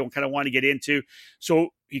pack you kind of want to get into. So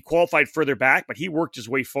he qualified further back, but he worked his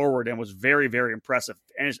way forward and was very, very impressive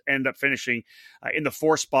and ended up finishing in the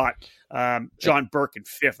fourth spot. John Burke in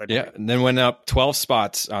fifth. And then went up 12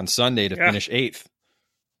 spots on Sunday to finish eighth.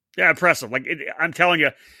 Yeah, impressive. I'm telling you,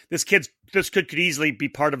 this kid could easily be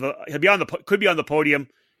part of could be on the podium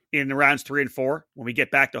in the rounds 3 and 4 when we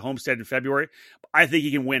get back to Homestead in February. I think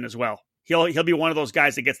he can win as well. He'll be one of those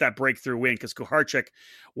guys that gets that breakthrough win because Kuharczyk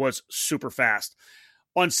was super fast.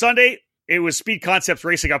 On Sunday, it was Speed Concepts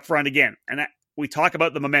racing up front again. And we talk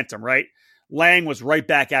about the momentum, right? Lang was right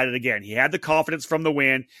back at it again. He had the confidence from the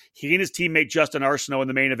win. He and his teammate Justin Arsenault in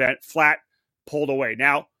the main event flat pulled away.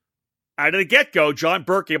 Now, out of the get-go, John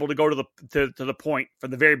Burke able to go to the point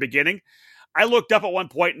from the very beginning. I looked up at one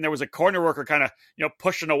point and there was a corner worker kind of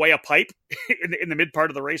pushing away a pipe in the mid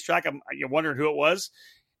part of the racetrack. You're wondering who it was.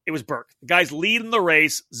 It was Burke. The guy's leading the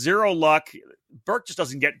race, zero luck. Burke just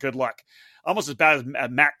doesn't get good luck. Almost as bad as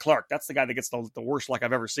Matt Clark. That's the guy that gets the worst luck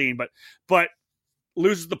I've ever seen. But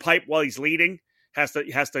loses the pipe while he's leading, has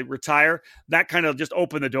to retire. That kind of just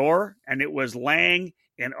opened the door, and it was Lang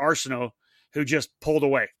and Arsenault who just pulled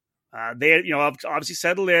away. They obviously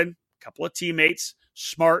settled in, a couple of teammates,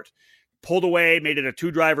 smart, pulled away, made it a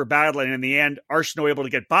 2-driver battle, and in the end, Arsenault able to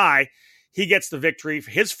get by. He gets the victory for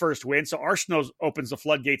his first win, so Arsenault opens the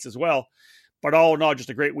floodgates as well. But all in all, just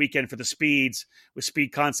a great weekend for the Speeds with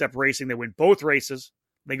Speed Concept Racing. They win both races.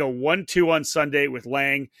 They go 1-2 on Sunday with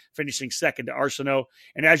Lang finishing second to Arsenault.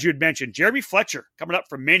 And as you had mentioned, Jeremy Fletcher coming up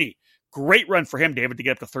from Mini. Great run for him, David, to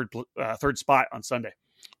get up to third spot on Sunday.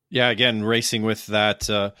 Yeah, again, racing with that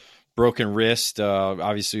broken wrist.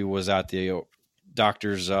 Obviously was at the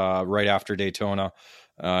doctors right after Daytona.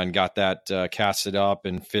 and got that casted up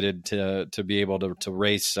and fitted to be able to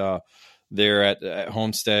race there at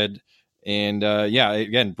Homestead. And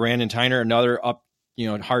again, Brandon Tyner, another up,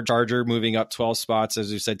 hard charger, moving up 12 spots.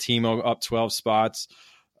 As you said, Timo up 12 spots.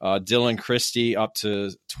 Dylan Christie up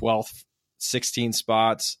to 12th, 16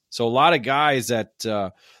 spots. So a lot of guys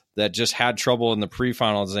that just had trouble in the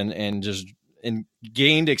pre-finals and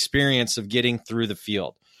gained experience of getting through the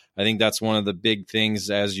field. I think that's one of the big things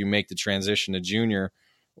as you make the transition to junior,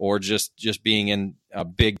 or just being in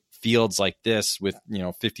big fields like this with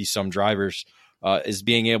 50 some drivers, is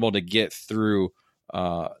being able to get through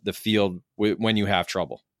the field when you have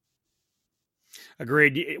trouble.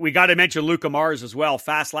 Agreed. We got to mention Luca Mars as well.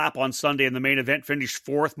 Fast lap on Sunday in the main event, finished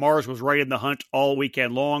 4th. Mars was right in the hunt all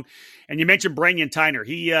weekend long. And you mentioned Brandon Tyner.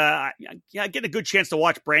 He, get a good chance to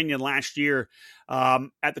watch Brandon last year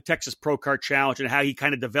at the Texas Pro Kart Challenge and how he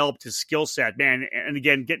kind of developed his skill set, man. And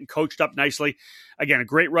again, getting coached up nicely. Again, a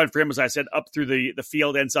great run for him, as I said, up through the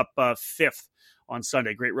field, ends up 5th on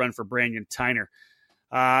Sunday. Great run for Brandon Tyner.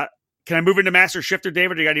 Can I move into Master Shifter,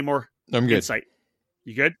 David? Do you got any more insight?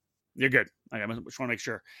 You good? You're good. Okay, I just want to make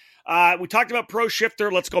sure. We talked about Pro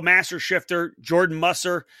Shifter. Let's go Master Shifter. Jordan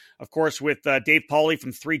Musser, of course, with Dave Pauly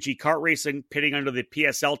from 3G Kart Racing, pitting under the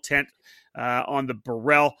PSL tent on the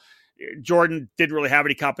Burrell. Jordan didn't really have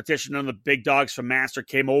any competition. None of the big dogs from Master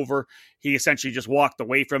came over. He essentially just walked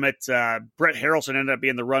away from it. Brett Harrelson ended up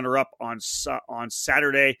being the runner-up on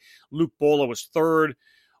Saturday. Luke Bola was 3rd.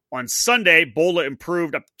 On Sunday, Bola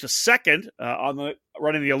improved up to 2nd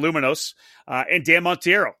running the Aluminos. And Dan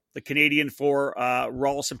Monteiro, the Canadian for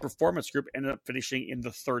Rawlson Performance Group, ended up finishing in the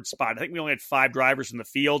 3rd spot. I think we only had 5 drivers in the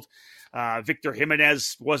field. Victor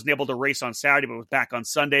Jimenez wasn't able to race on Saturday, but was back on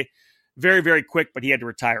Sunday. Very, very quick, but he had to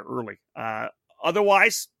retire early.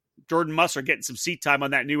 Otherwise, Jordan Musser getting some seat time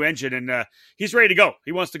on that new engine, and he's ready to go.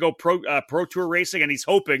 He wants to go Pro Tour racing, and he's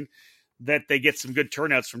hoping that they get some good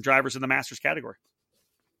turnouts from drivers in the Masters category.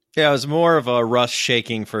 Yeah, it was more of a rust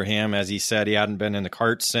shaking for him. As he said, he hadn't been in the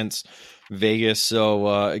kart since Vegas, so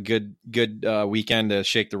a good weekend to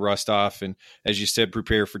shake the rust off. And as you said,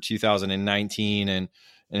 prepare for 2019. And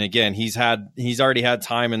again, he's already had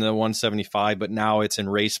time in the 175, but now it's in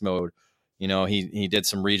race mode. He did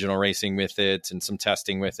some regional racing with it and some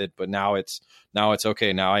testing with it, but now it's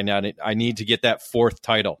okay. Now I need to get that 4th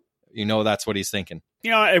title. That's what he's thinking.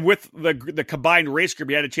 And with the combined race group,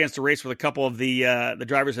 he had a chance to race with a couple of the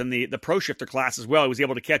drivers in the Pro Shifter class as well. He was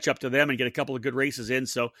able to catch up to them and get a couple of good races in.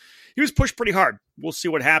 So he was pushed pretty hard. We'll see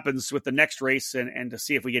what happens with the next race and to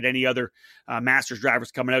see if we get any other Masters drivers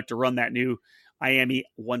coming out to run that new IAME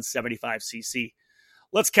 175cc.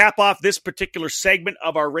 Let's cap off this particular segment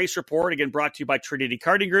of our race report, again brought to you by Trinity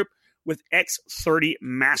Karting Group, with X30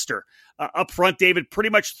 Master. Up front, David, pretty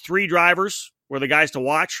much 3 drivers were the guys to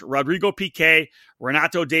watch: Rodrigo Piquet,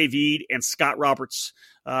 Renato David, and Scott Roberts.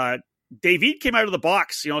 David came out of the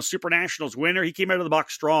box, Super Nationals winner. He came out of the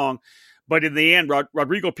box strong, but in the end,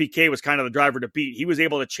 Rodrigo Piquet was kind of the driver to beat. He was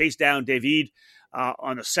able to chase down David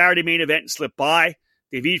on the Saturday main event and slip by.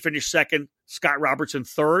 David finished 2nd, Scott Roberts in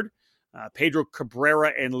 3rd, Pedro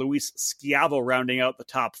Cabrera and Luis Schiavo rounding out the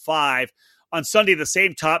top 5. On Sunday, the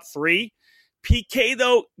same top 3. Piquet,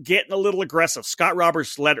 though, getting a little aggressive. Scott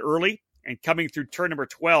Roberts led early, and coming through turn number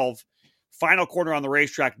 12, final corner on the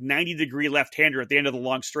racetrack, 90-degree left-hander at the end of the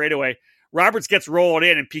long straightaway. Roberts gets rolled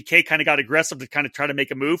in, and Piquet kind of got aggressive to kind of try to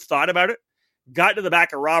make a move, thought about it, got to the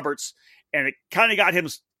back of Roberts, and it kind of got him.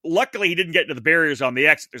 Luckily, he didn't get into the barriers on the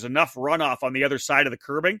exit. There's enough runoff on the other side of the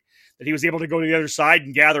curbing that he was able to go to the other side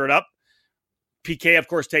and gather it up. Piquet, of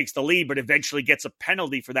course, takes the lead, but eventually gets a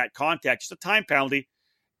penalty for that contact, just a time penalty,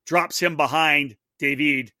 drops him behind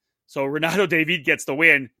David. So Renato David gets the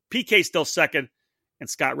win. Piquet still 2nd, and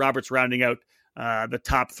Scott Roberts rounding out the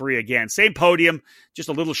top 3 again. Same podium, just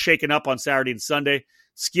a little shaken up on Saturday and Sunday.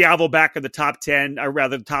 Schiavo back in the top 10, or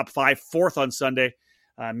rather the top 5, 4th on Sunday.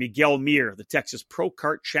 Miguel Mir, the Texas Pro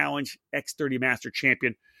Kart Challenge X30 Master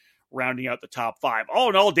Champion, rounding out the top 5. All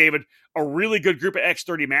in all, David, a really good group of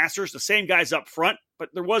X30 Masters. The same guys up front, but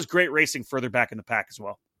there was great racing further back in the pack as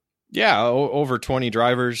well. Yeah, over 20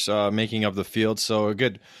 drivers making up the field. So a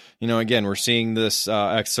good, again, we're seeing this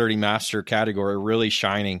X30 Master category really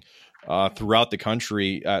shining throughout the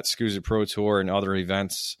country at SCUSA Pro Tour and other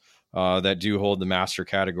events that do hold the Master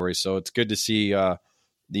category. So it's good to see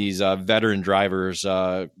these veteran drivers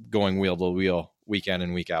going wheel to wheel week in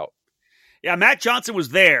and week out. Yeah, Matt Johnson was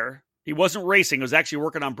there. He wasn't racing. He was actually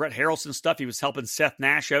working on Brett Harrelson stuff. He was helping Seth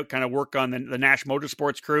Nash out, kind of work on the Nash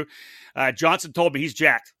Motorsports crew. Johnson told me he's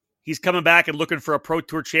jacked. He's coming back and looking for a Pro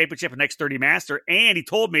Tour Championship, an X30 Master. And he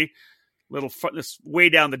told me, this way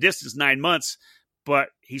down the distance, 9 months, but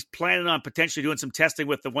he's planning on potentially doing some testing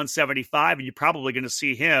with the 175, and you're probably going to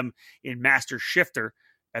see him in Master Shifter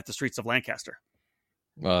at the Streets of Lancaster.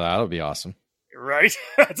 Well, that'll be awesome. Right?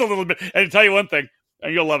 That's a little bit. And to tell you one thing,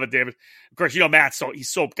 and you'll love it, David. Of course, Matt,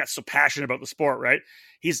 he's got so passionate about the sport, right?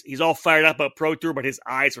 He's all fired up about Pro Tour, but his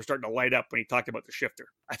eyes were starting to light up when he talked about the Shifter.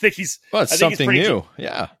 I think it's something new.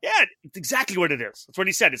 Yeah. Yeah, it's exactly what it is. That's what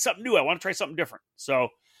he said. It's something new. I want to try something different. So,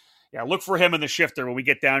 yeah, look for him in the Shifter when we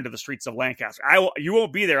get down to the Streets of Lancaster. You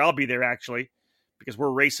won't be there. I'll be there, actually, because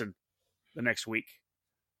we're racing the next week.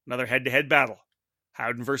 Another head-to-head battle.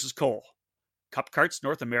 Howden versus Cole. Cup Carts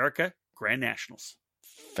North America Grand Nationals.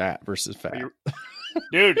 Fat versus fat.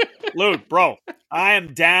 Dude, Luke, bro, I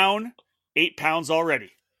am down 8 pounds already.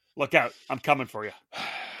 Look out. I'm coming for you.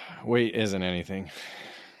 Weight isn't anything.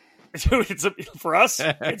 Dude, for us,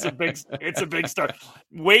 it's a big start.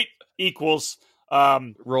 Weight equals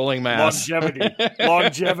rolling mass.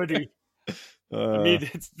 Longevity.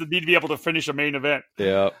 Need to be able to finish a main event.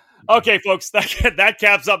 Yeah. Okay, folks, that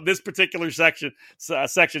caps up this particular section.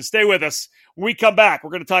 Stay with us. When we come back,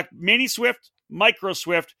 we're going to talk Mini Swift, Micro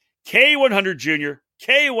Swift, K100 Junior,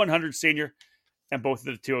 K100 Senior, and both of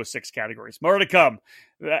the 206 categories. More to come.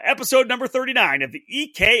 Episode number 39 of the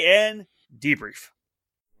EKN Debrief.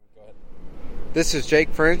 This is Jake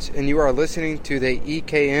French, and you are listening to the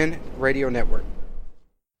EKN Radio Network.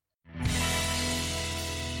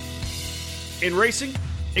 In racing,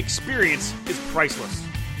 experience is priceless.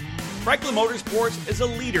 Franklin Motorsports is a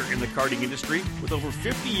leader in the karting industry with over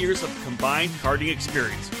 50 years of combined karting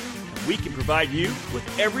experience. And we can provide you with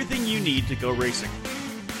everything you need to go racing.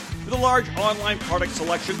 With a large online product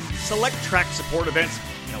selection, select track support events,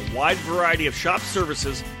 and a wide variety of shop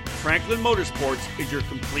services, Franklin Motorsports is your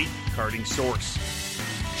complete karting source.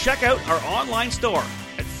 Check out our online store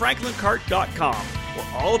at franklinkart.com, where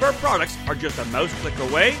all of our products are just a mouse click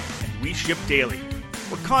away and we ship daily.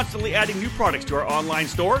 We're constantly adding new products to our online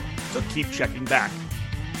store, so keep checking back.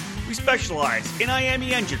 We specialize in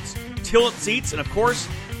IAME engines, tilt seats, and of course,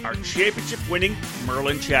 our championship-winning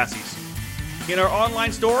Merlin chassis. In our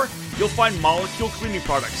online store, you'll find molecule cleaning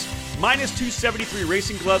products, minus 273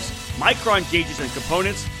 racing gloves, Micron gauges and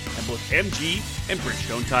components, and both MG and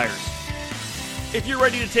Bridgestone tires. If you're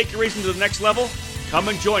ready to take your racing to the next level, come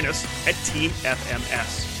and join us at Team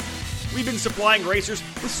FMS. We've been supplying racers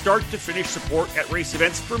with start-to-finish support at race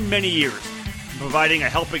events for many years, from providing a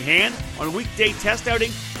helping hand on a weekday test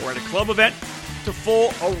outing or at a club event, to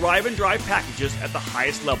full arrive and drive packages at the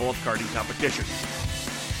highest level of karting competition.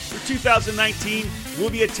 For 2019, we'll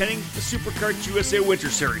be attending the SuperKarts USA Winter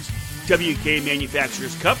Series, WK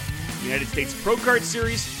Manufacturers Cup, United States Pro Kart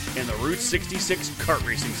Series, and the Route 66 Kart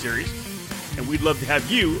Racing Series. And we'd love to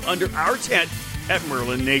have you under our tent at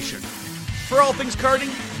Merlin Nation. For all things karting,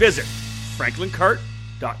 visit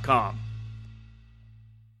franklinkart.com.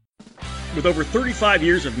 With over 35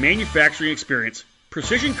 years of manufacturing experience,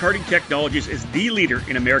 Precision Karting Technologies is the leader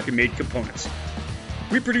in American-made components.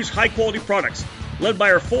 We produce high-quality products, led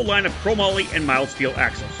by our full line of chromoly and mild steel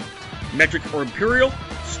axles. Metric or imperial,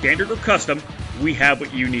 standard or custom, we have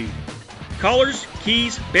what you need. Collars,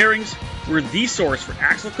 keys, bearings, we're the source for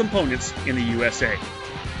axle components in the USA.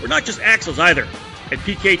 We're not just axles either. At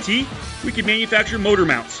PKT, we can manufacture motor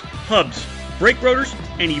mounts, hubs, brake rotors,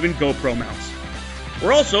 and even GoPro mounts.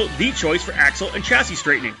 We're also the choice for axle and chassis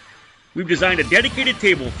straightening. We've designed a dedicated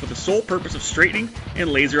table for the sole purpose of straightening and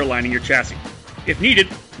laser aligning your chassis. If needed,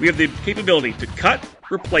 we have the capability to cut,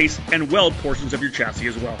 replace, and weld portions of your chassis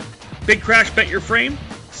as well. Big crash bent your frame?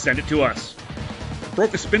 Send it to us.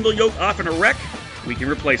 Broke a spindle yoke off in a wreck? We can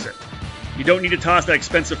replace it. You don't need to toss that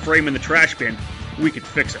expensive frame in the trash bin. We can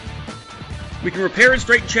fix it. We can repair and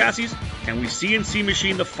straighten chassis, and we CNC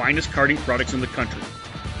machine the finest karting products in the country.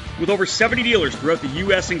 With over 70 dealers throughout the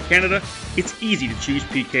US and Canada, it's easy to choose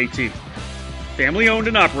PKT. Family owned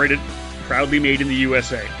and operated, proudly made in the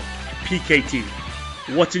USA. PKT.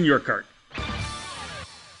 What's in your cart?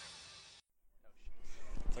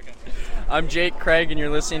 I'm Jake Craig, and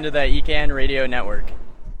you're listening to the EKN Radio Network.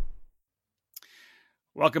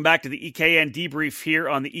 Welcome back to the EKN Debrief here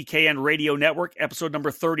on the EKN Radio Network, episode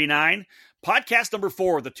number 39, podcast number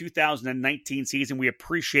 4 of the 2019 season. We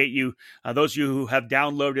appreciate you, those of you who have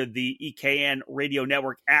downloaded the EKN Radio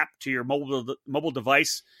Network app to your mobile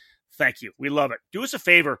device. Thank you. We love it. Do us a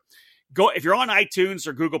favor. Go if you're on iTunes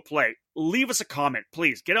or Google Play, leave us a comment,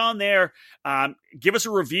 please. Get on there, give us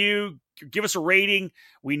a review, give us a rating.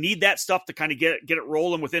 We need that stuff to kind of get it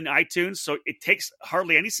rolling within iTunes. So it takes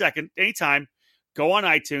hardly any time. Go on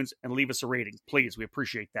iTunes and leave us a rating, please. We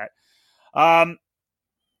appreciate that.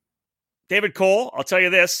 David Cole, I'll tell you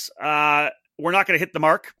this: we're not going to hit the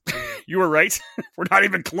mark. You were right. We're not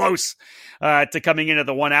even close to coming in at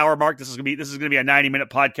the 1 hour mark. This is going to be a 90-minute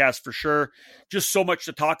podcast for sure. Just so much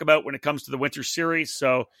to talk about when it comes to the Winter Series.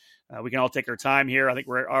 So we can all take our time here. I think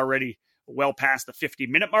we're already well past the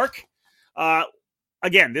 50-minute mark.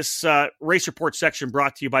 Again, this race report section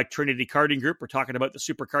brought to you by Trinity Karting Group. We're talking about the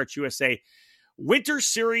SuperKarts USA Winter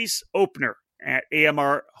Series opener at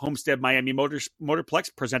AMR Homestead Miami Motorplex,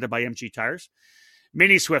 presented by MG Tires.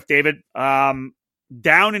 Mini Swift, David,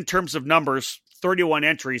 down in terms of numbers, 31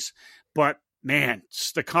 entries, but man,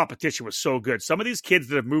 the competition was so good. Some of these kids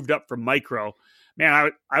that have moved up from micro,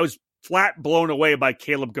 man, I was flat blown away by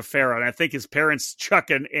Caleb Gaffera, and I think his parents, Chuck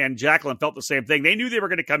and Jacqueline, felt the same thing. They knew they were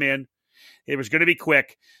going to come in. It was going to be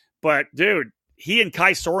quick, but dude, he and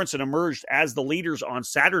Kai Sorensen emerged as the leaders on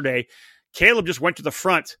Saturday. Caleb just went to the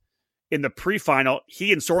front in the pre-final.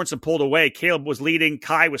 He and Sorensen pulled away. Caleb was leading.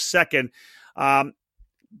 Kai was second.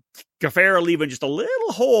 Gaffera leaving just a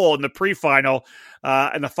little hole in the pre-final,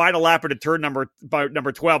 and the final lap at turn number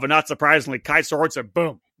 12. And not surprisingly, Kai Sorensen,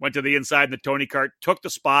 boom, went to the inside in the Tony Kart, took the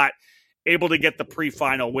spot, able to get the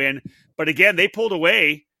pre-final win. But again, they pulled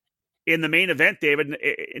away in the main event, David,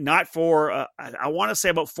 not for, I want to say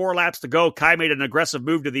about 4 laps to go. Kai made an aggressive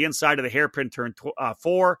move to the inside of the hairpin turn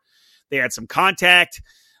 4. They had some contact.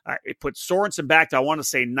 It put Sorensen back to, I want to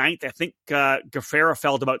say, 9th. I think Gaffera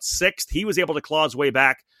fell to about 6th. He was able to claw his way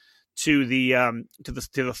back to the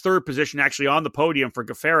 3rd position, actually on the podium for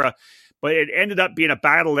Gaffera. But it ended up being a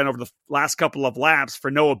battle then over the last couple of laps for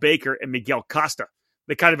Noah Baker and Miguel Costa.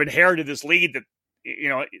 They kind of inherited this lead that,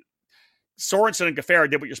 Sorensen and Gaffera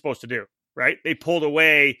did what you're supposed to do, right? They pulled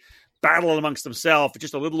away, battled amongst themselves,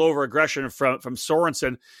 just a little over aggression from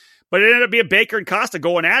Sorensen. But it ended up being Baker and Costa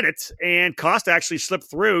going at it, and Costa actually slipped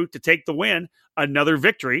through to take the win. Another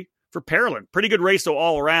victory for Parolin. Pretty good race, though,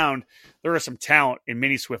 all around. There is some talent in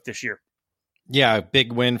Mini Swift this year. Yeah,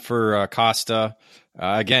 big win for Costa.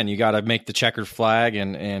 Again, you got to make the checkered flag,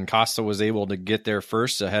 and Costa was able to get there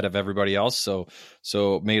first ahead of everybody else.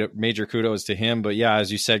 So major kudos to him. But yeah,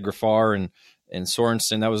 as you said, Gaffar and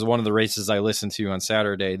Sorensen, that was one of the races I listened to on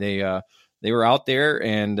Saturday. They were out there,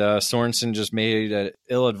 and Sorensen just made an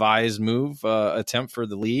ill-advised move, attempt for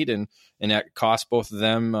the lead, and that cost both of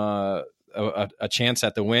them a chance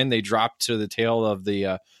at the win. They dropped to the tail of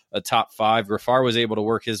the top 5. Gaffar was able to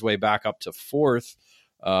work his way back up to 4th,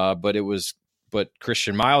 but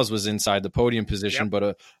Christian Miles was inside the podium position,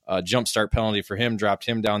 but a jump start penalty for him dropped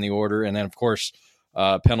him down the order, and then of course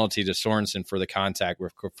penalty to Sorensen for the contact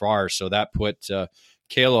with Gaffar. So that put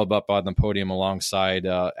Caleb up on the podium alongside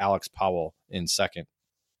Alex Powell in 2nd.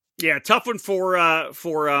 Yeah, tough one for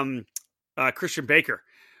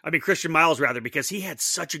Christian Miles, because he had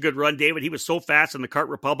such a good run, David. He was so fast in the Kart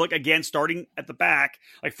Republic. Again, starting at the back,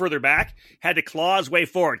 like further back, had to claw his way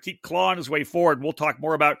forward, keep clawing his way forward. We'll talk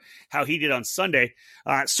more about how he did on Sunday.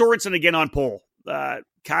 Sorensen again on pole.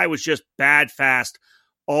 Kai was just bad fast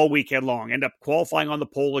all weekend long. End up qualifying on the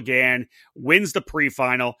pole again, wins the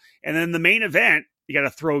pre-final. And then the main event, you got to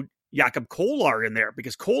throw Jakob Kolar in there,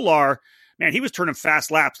 because Kolar, man, he was turning fast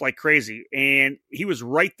laps like crazy. And he was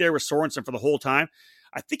right there with Sorensen for the whole time.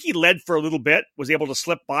 I think he led for a little bit, was able to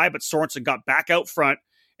slip by, but Sorensen got back out front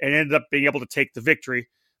and ended up being able to take the victory.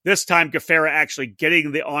 This time, Gaffera actually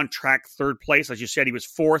getting the on-track 3rd place. As you said, he was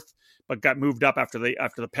 4th, but got moved up after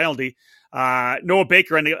the penalty. Noah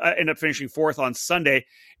Baker ended up finishing 4th on Sunday,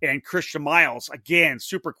 and Christian Miles, again,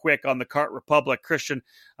 super quick on the Kart Republic. Christian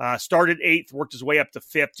started 8th, worked his way up to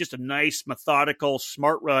 5th. Just a nice, methodical,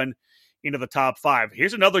 smart run into the top 5.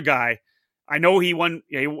 Here's another guy. I know he won.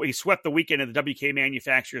 He swept the weekend in the WK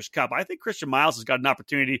Manufacturers Cup. I think Christian Miles has got an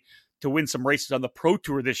opportunity to win some races on the Pro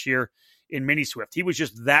Tour this year in Mini Swift. He was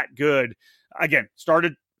just that good. Again,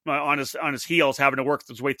 started on his heels, having to work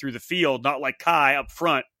his way through the field, not like Kai up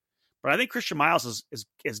front. But I think Christian Miles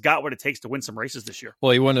has got what it takes to win some races this year.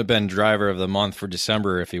 Well, he wouldn't have been driver of the month for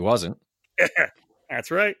December if he wasn't.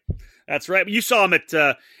 That's right. You saw him at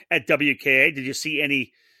WKA. Did you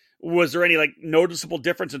see was there any noticeable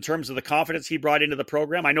difference in terms of the confidence he brought into the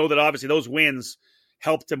program? I know that obviously those wins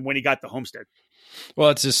helped him when he got the Homestead.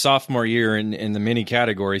 Well, it's his sophomore year in the mini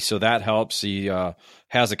category, so that helps. He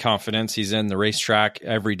has a confidence. He's in the racetrack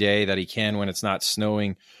every day that he can when it's not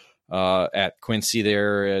snowing at Quincy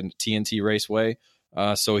there and TNT Raceway.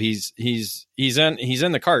 So he's in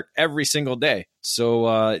the kart every single day.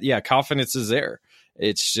 So confidence is there.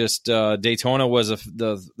 It's just Daytona was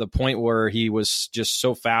the point where he was just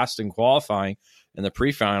so fast in qualifying. In the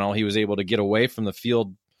pre-final, he was able to get away from the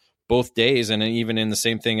field both days, and even in the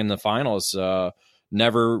same thing in the finals,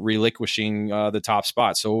 never relinquishing the top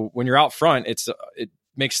spot. So when you're out front,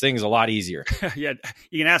 makes things a lot easier. Yeah,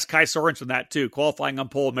 you can ask Kai Sorensen that too. Qualifying on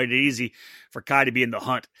pole made it easy for Kai to be in the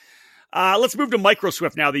hunt. Let's move to Micro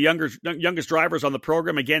Swift now. The youngest drivers on the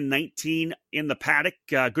program. Again, 19 in the paddock.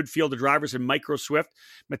 Good field of drivers in Micro Swift.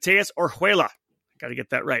 Mateus Orjuela. Got to get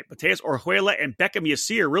that right. Mateus Orjuela and Beckham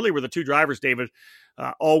Yassir really were the two drivers, David,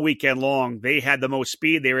 all weekend long. They had the most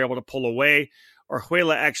speed. They were able to pull away.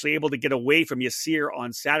 Orjuela actually able to get away from Yassir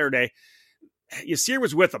on Saturday. Yassir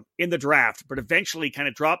was with him in the draft, but eventually kind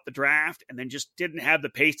of dropped the draft and then just didn't have the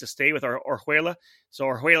pace to stay with Orjuela. So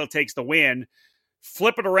Orjuela takes the win.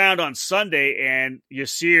 Flip it around on Sunday, and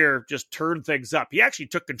Yassir just turned things up. He actually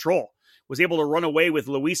took control, was able to run away with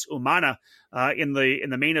Luis Umana in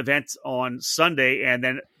the main event on Sunday, and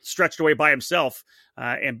then stretched away by himself.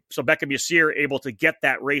 And so Beckham Yassir able to get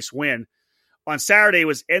that race win. On Saturday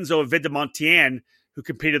was Enzo Vidamontian, who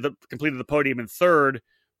completed the podium in third.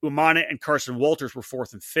 Umana and Carson Walters were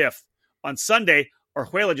fourth and fifth. On Sunday,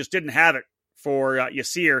 Orjuela just didn't have it for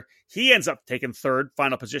Yassir. He ends up taking third,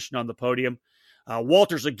 final position on the podium.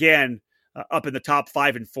 Walters again up in the top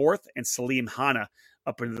 5 and fourth, and Salim Hanna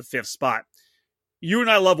up into the fifth spot. You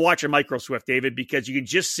and I love watching Micro Swift, David, because you can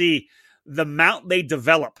just see the amount they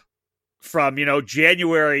develop from,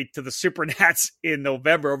 January to the Super Nats in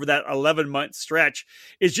November over that 11-month stretch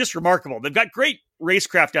is just remarkable. They've got great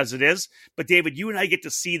racecraft as it is, but David, you and I get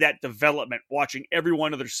to see that development watching every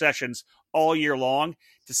one of their sessions all year long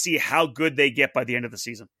to see how good they get by the end of the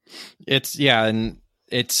season. It's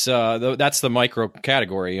that's the micro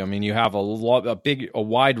category. I mean, you have a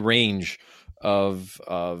wide range of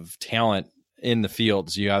talent in the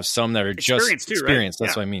fields. You have some that are just experienced. Right?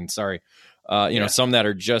 That's what I mean. Sorry. Some that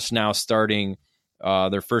are just now starting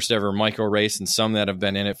their first ever micro race, and some that have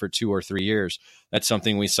been in it for 2 or 3 years. That's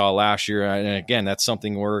something we saw last year. And again, that's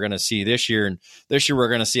something we're going to see this year. And this year we're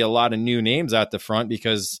going to see a lot of new names at the front,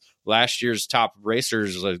 because last year's top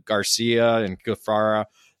racers like Garcia and Gafara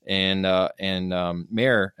and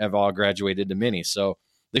Mayer have all graduated to Mini. So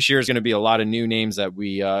this year is going to be a lot of new names that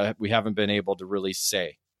we haven't been able to really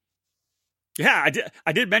say. Yeah,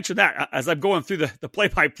 I did mention that as I'm going through the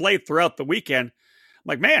play-by-play throughout the weekend. I'm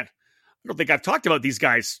like, man, I don't think I've talked about these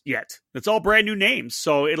guys yet. It's all brand new names.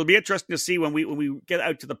 So it'll be interesting to see when we get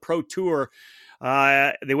out to the Pro Tour,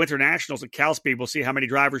 the Winter Nationals at Cal Speed. We'll see how many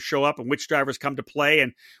drivers show up and which drivers come to play.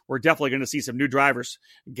 And we're definitely going to see some new drivers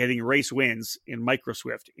getting race wins in Micro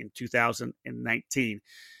Swift in 2019.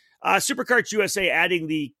 Supercarts USA adding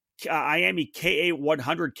the Miami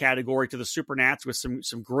KA100 category to the Super Nats with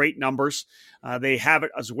some great numbers. They have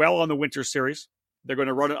it as well on the Winter Series. They're going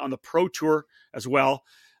to run it on the Pro Tour as well.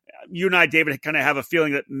 You and I, David, kind of have a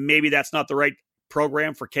feeling that maybe that's not the right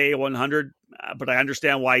program for KA100, but I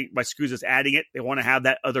understand why SCUSA's adding it. They want to have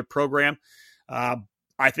that other program.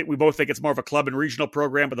 I think we both think it's more of a club and regional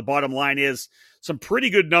program, but the bottom line is some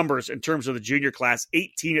pretty good numbers in terms of the junior class,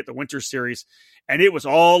 18 at the Winter Series, and it was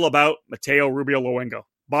all about Mateo Rubio Luengo.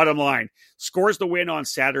 Bottom line, scores the win on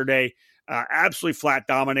Saturday, absolutely flat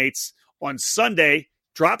dominates. On Sunday,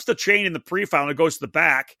 drops the chain in the pre-final and goes to the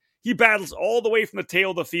back. He battles all the way from the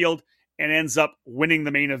tail of the field and ends up winning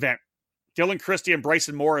the main event. Dylan Christie and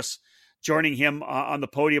Bryson Morris joining him on the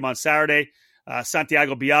podium on Saturday.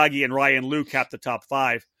 Santiago Biaggi and Ryan Liu capped the top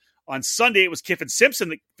 5. On Sunday, it was Kiffin Simpson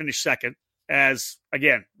that finished second as,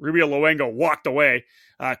 again, Rubio Luengo walked away.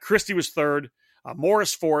 Christie was third,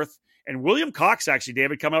 Morris fourth, and William Cox, actually,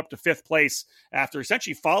 David, coming up to 5th place after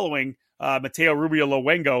essentially following Mateo Rubio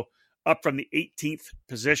Luengo up from the 18th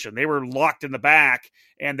position. They were locked in the back,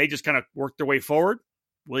 and they just kind of worked their way forward.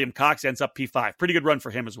 William Cox ends up P5. Pretty good run for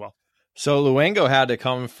him as well. So Luengo had to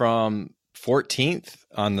come from 14th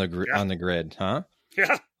on the grid, huh?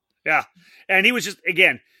 Yeah. And he was just,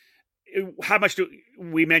 again, how much do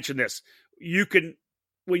we mention this? You can,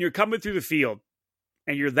 when you're coming through the field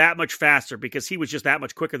and you're that much faster, because he was just that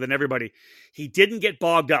much quicker than everybody, he didn't get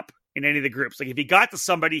bogged up in any of the groups. Like if he got to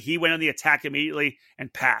somebody, he went on the attack immediately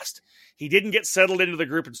and passed. He didn't get settled into the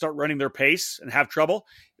group and start running their pace and have trouble.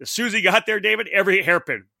 As soon as he got there, David, every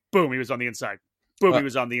hairpin, boom, he was on the inside. Boom, he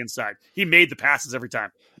was on the inside. He made the passes every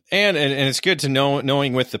time. And it's good to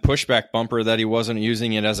knowing with the pushback bumper that he wasn't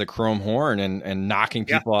using it as a chrome horn and knocking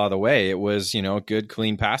people out of the way. It was, good,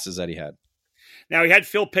 clean passes that he had. Now, he had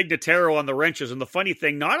Phil Pignataro on the wrenches, and the funny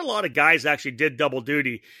thing, not a lot of guys actually did double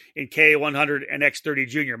duty in KA100 and X30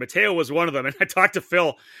 Junior. Mateo was one of them, and I talked to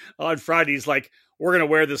Phil on Friday. He's like, we're going to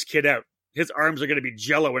wear this kid out. His arms are going to be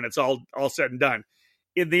jello when it's all said and done.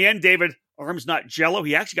 In the end, David, arms not jello.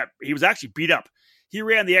 He was actually beat up. He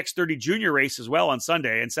ran the X30 Junior race as well on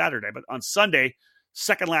Sunday and Saturday, but on Sunday,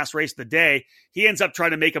 second last race of the day, he ends up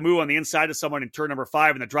trying to make a move on the inside of someone in turn number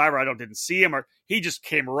 5, and the driver, didn't see him, or he just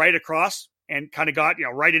came right across and kind of got,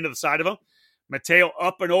 right into the side of him. Mateo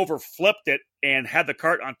up and over, flipped it, and had the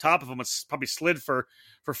cart on top of him. It's probably slid for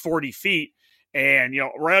 40 feet. And,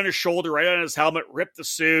 right on his shoulder, right on his helmet, ripped the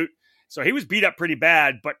suit. So he was beat up pretty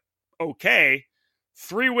bad, but okay.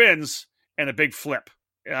 3 wins and a big flip.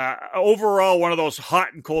 Overall, one of those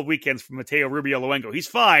hot and cold weekends for Mateo Rubio Luengo. He's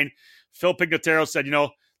fine. Phil Pignataro said,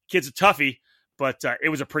 kid's a toughie, but it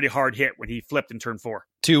was a pretty hard hit when he flipped in turn 4.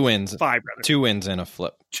 2 wins. 5, rather. 2 wins and a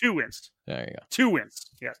flip. 2 wins. There you go. 2 wins.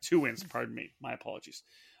 Yeah, 2 wins. Pardon me. My apologies.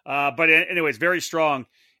 But anyways, very strong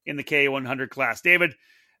in the KA100 class. David,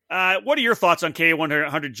 what are your thoughts on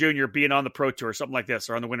KA100 Junior being on the Pro Tour, something like this,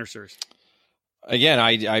 or on the Winter Series? Again,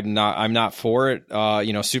 I'm not for it.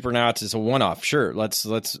 Supernauts is a one-off. Sure,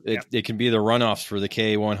 it can be the runoffs for the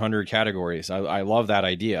KA100 categories. I love that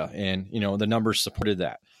idea, and the numbers supported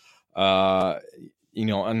that.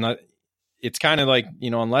 It's kind of like,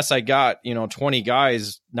 unless I got 20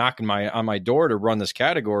 guys knocking on my door to run this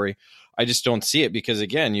category, I just don't see it, because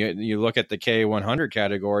again, you look at the KA100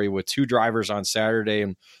 category with 2 drivers on Saturday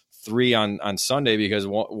and 3 on Sunday because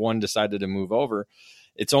one decided to move over.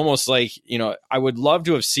 It's almost like, I would love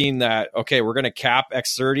to have seen that. Okay, we're going to cap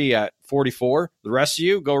X30 at 44. The rest of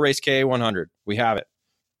you go race KA100. We have it.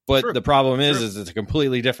 But the problem is it's a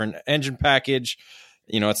completely different engine package.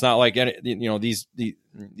 It's not like,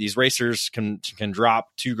 these racers can drop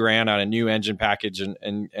 $2,000 on a new engine package.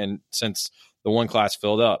 And since the one class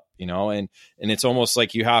filled up, and it's almost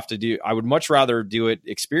like you have to do, I would much rather do it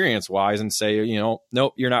experience wise and say,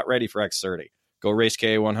 nope, you're not ready for X30. Go race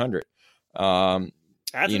KA100.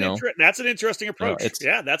 That's an interesting approach.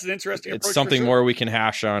 That's an interesting approach. It's something more we can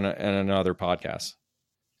hash on in another podcast.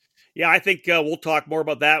 Yeah, I think we'll talk more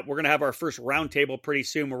about that. We're going to have our first roundtable pretty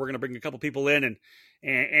soon, where we're going to bring a couple people in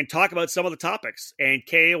and talk about some of the topics, and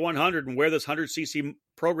KA100 and where this 100cc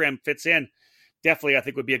program fits in. Definitely, I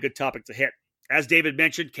think would be a good topic to hit. As David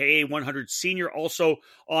mentioned, KA100 Senior also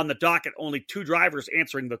on the docket. Only 2 drivers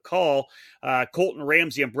answering the call. Colton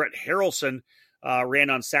Ramsey and Brett Harrelson ran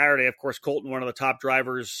on Saturday. Of course, Colton, one of the top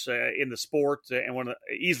drivers in the sport, and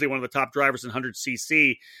easily one of the top drivers in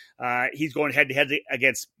 100cc. He's going head-to-head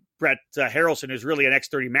against Brett Harrelson, who's really an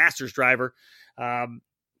X30 Masters driver.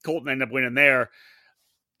 Colton ended up winning there.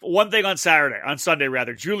 One thing on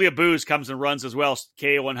Sunday, Julia Booz comes and runs as well,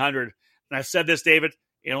 KA100. And I've said this, David,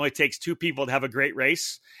 it only takes 2 people to have a great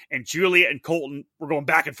race. And Julia and Colton were going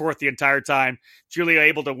back and forth the entire time. Julia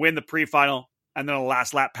able to win the pre-final, and then a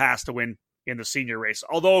last lap pass to win in the senior race.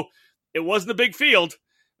 Although it wasn't a big field,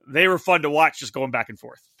 they were fun to watch, just going back and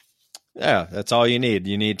forth. Yeah, that's all you need.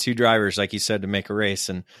 You need 2 drivers, like you said, to make a race.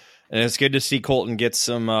 And it's good to see Colton get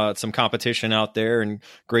some competition out there, and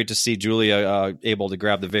great to see Julia able to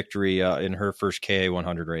grab the victory in her first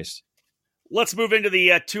KA100 race. Let's move into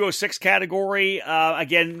the 206 category.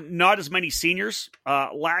 Again, not as many seniors.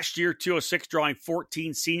 Last year, 206 drawing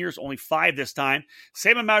 14 seniors, only 5 this time.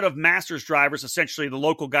 Same amount of Masters drivers, essentially the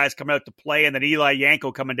local guys coming out to play, and then Eli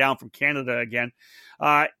Yanko coming down from Canada again.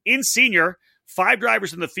 In senior, 5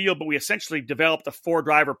 drivers in the field, but we essentially developed a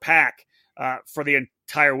 4-driver pack for the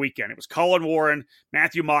entire weekend. It was Colin Warren,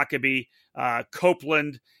 Matthew Mockabee,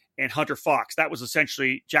 Copeland, and Hunter Fox. That was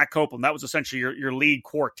essentially Jack Copeland. That was essentially your lead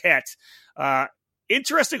quartet.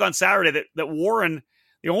 Interesting on Saturday that Warren,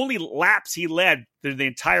 the only laps he led through the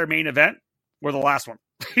entire main event were the last one.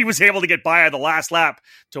 He was able to get by on the last lap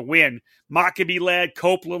to win. Mockabee led,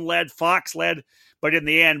 Copeland led, Fox led, but in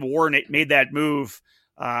the end, Warren made that move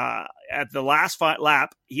at the last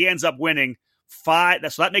lap. He ends up winning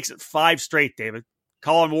 5. So that makes it 5 straight, David.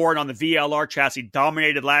 Colin Warren on the VLR chassis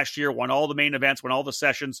dominated last year, won all the main events, won all the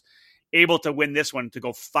sessions, able to win this one to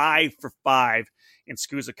go 5 for 5 in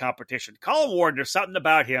SCUSA competition. Colin Warren, there's something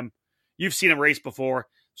about him. You've seen him race before.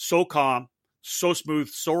 So calm, so smooth,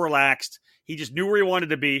 so relaxed. He just knew where he wanted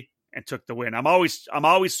to be and took the win. I'm always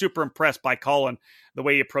super impressed by Colin, the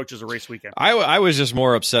way he approaches a race weekend. I was just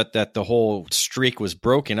more upset that the whole streak was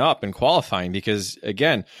broken up in qualifying, because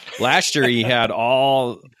again, last year he had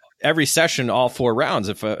every session, all 4 rounds,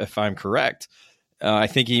 if I'm correct. I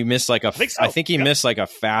think he missed I think he missed like a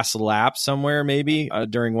fast lap somewhere, maybe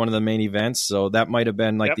during one of the main events. So that might have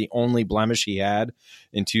been the only blemish he had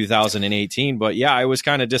in 2018. But yeah, I was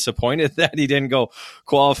kind of disappointed that he didn't go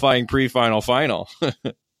qualifying pre-final final.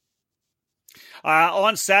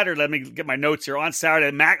 On Saturday, let me get my notes here. On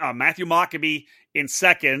Saturday, Matthew Mockabee in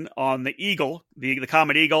second on the Eagle, the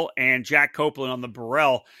Comet Eagle, and Jack Copeland on the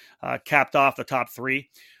Burrell capped off the top 3.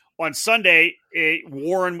 On Sunday,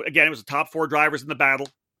 Warren, again, it was the top 4 drivers in the battle.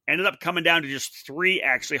 Ended up coming down to just 3,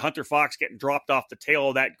 actually. Hunter Fox getting dropped off the tail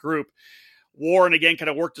of that group. Warren, again, kind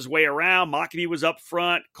of worked his way around. Mockabee was up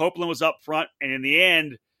front. Copeland was up front. And in the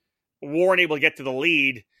end, Warren able to get to the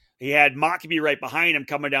lead. He had Mockabee right behind him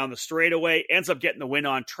coming down the straightaway, ends up getting the win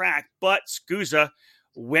on track, but SCUSA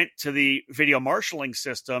went to the video marshaling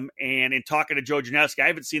system, and in talking to Joe Janowski, I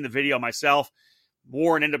haven't seen the video myself,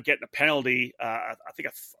 Warren ended up getting a penalty. I think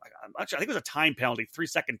it was a time penalty,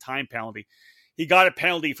 3-second time penalty. He got a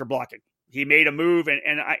penalty for blocking. He made a move, and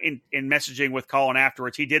in messaging with Colin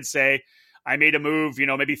afterwards, he did say, I made a move,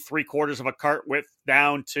 maybe 3/4 of a cart width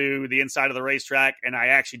down to the inside of the racetrack, and I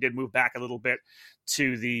actually did move back a little bit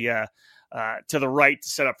to the right to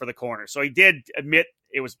set up for the corner. So he did admit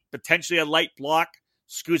it was potentially a light block.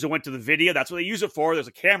 SCUSA went to the video. That's what they use it for. There's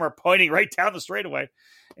a camera pointing right down the straightaway,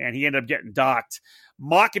 and he ended up getting docked.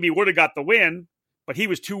 Mockabee would have got the win, but he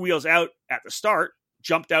was 2 wheels out at the start,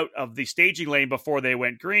 jumped out of the staging lane before they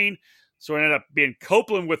went green. So it ended up being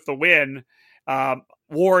Copeland with the win.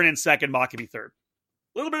 Warren in second, Mockabee third.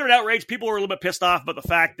 A little bit of an outrage. People were a little bit pissed off about the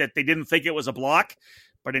fact that they didn't think it was a block.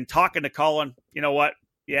 But in talking to Colin, you know what?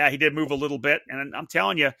 Yeah, he did move a little bit. And I'm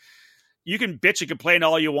telling you, you can bitch and complain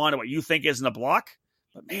all you want about what you think isn't a block.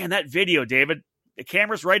 But, man, that video, David, the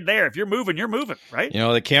camera's right there. If you're moving, right?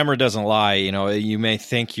 The camera doesn't lie. You may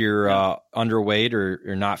think you're underweight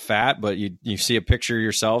or not fat, but you see a picture of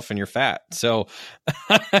yourself and you're fat. So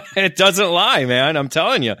it doesn't lie, man. I'm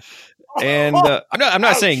telling you. And I'm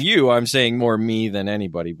not saying you. I'm saying more me than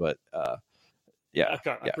anybody. But yeah,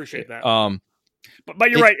 okay, I appreciate that.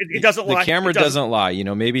 But you're right. It doesn't lie. The camera doesn't lie.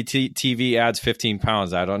 Maybe TV adds 15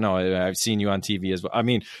 pounds. I don't know. I've seen you on TV as well. I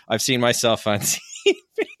mean, I've seen myself on TV.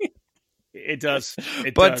 It does.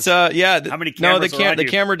 Yeah. How many cameras the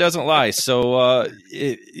camera doesn't lie. So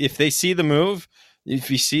if they see the move,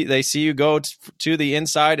 they see you go to the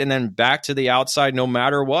inside and then back to the outside, no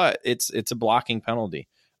matter what, it's a blocking penalty.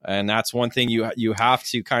 And that's one thing you have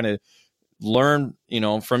to kind of learn,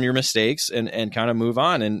 from your mistakes and kind of move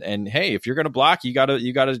on. And hey, if you're going to block, you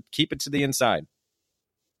gotta keep it to the inside.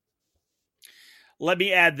 Let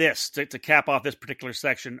me add this to cap off this particular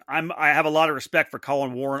section. I have a lot of respect for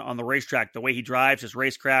Colin Warren on the racetrack, the way he drives, his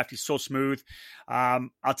racecraft. He's so smooth. I'll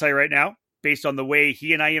tell you right now, based on the way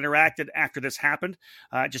he and I interacted after this happened,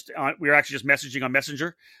 we were actually just messaging on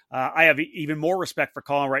Messenger. I have even more respect for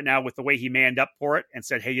Colin right now with the way he manned up for it and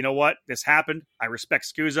said, hey, you know what? This happened. I respect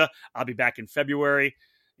SCUSA. I'll be back in February.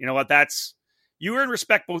 You know what? You earn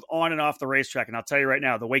respect both on and off the racetrack. And I'll tell you right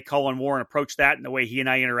now, the way Colin Warren approached that and the way he and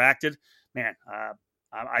I interacted, man,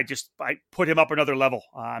 I put him up another level.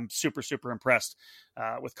 I'm super, super impressed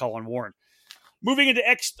with Colin Warren. Moving into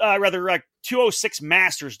 206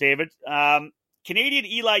 Masters, David. Canadian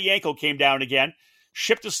Eli Yanko came down again,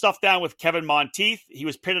 shipped his stuff down with Kevin Monteith. He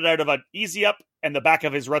was pitted out of an easy up and the back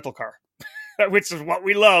of his rental car, which is what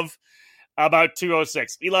we love about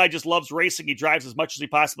 206. Eli just loves racing. He drives as much as he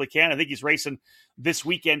possibly can. I think he's racing this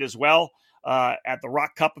weekend as well at the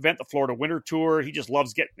Rock Cup event, the Florida Winter Tour. He just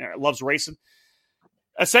loves racing.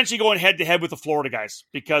 Essentially going head-to-head with the Florida guys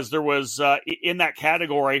because there was, in that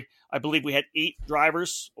category, I believe we had 8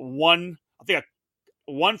 drivers. One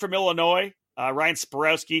from Illinois, Ryan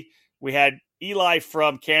Sporowski. We had Eli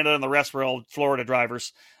from Canada, and the rest were all Florida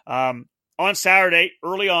drivers. On Saturday,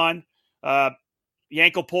 early on,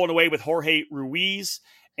 Yanko pulling away with Jorge Ruiz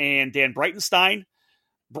and Dan Breitenstein.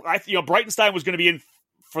 Breitenstein was going to be in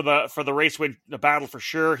for the race win, the battle for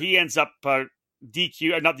sure. He ends up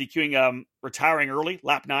retiring early,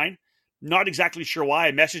 lap 9. Not exactly sure why.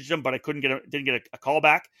 I messaged him, but I didn't get a call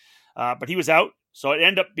back. But he was out, so it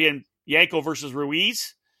ended up being Yanko versus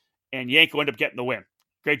Ruiz, and Yanko ended up getting the win.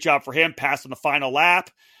 Great job for him. Passed on the final lap.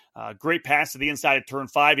 Great pass to the inside of turn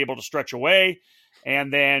 5, able to stretch away.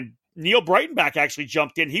 And then Neil Breitenbach actually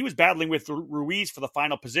jumped in. He was battling with Ruiz for the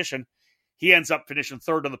final position. He ends up finishing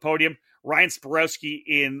 3rd on the podium. Ryan Sporowski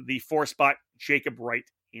in the 4th spot. Jacob Wright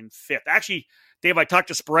in 5th. Actually, Dave, I talked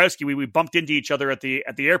to Sporowski. We bumped into each other at the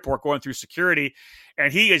airport going through security,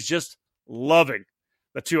 and he is just loving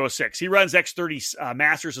the 206. He runs X30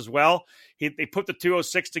 Masters as well. They put the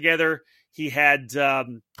 206 together. He had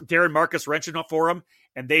Darren Marcus wrenching up for him,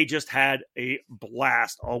 and they just had a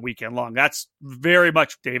blast all weekend long. That's very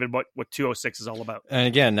much, David, what 206 is all about. And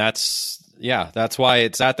again, that's why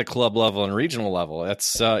it's at the club level and regional level.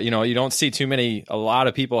 That's you don't see a lot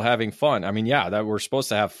of people having fun. I mean, that we're supposed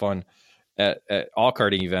to have fun at all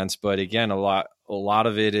karting events, but again, a lot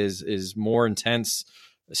of it is more intense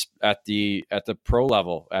at the pro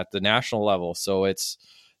level, at the national level. So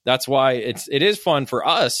that's why it is fun for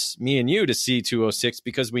us, me and you, to see 206,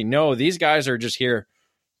 because we know these guys are just here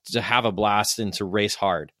to have a blast and to race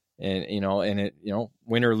hard, and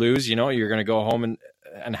win or lose, you're going to go home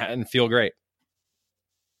and feel great.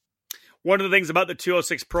 One of the things about the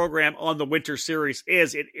 206 program on the Winter Series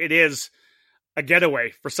is it is a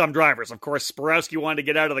getaway for some drivers. Of course, Sporowski wanted to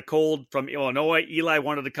get out of the cold from Illinois. Eli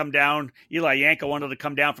wanted to come down. Eli Yanko wanted to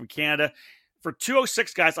come down from Canada. For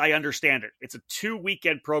 206 guys, I understand it. It's a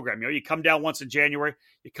 2-weekend program. You come down once in January,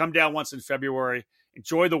 you come down once in February,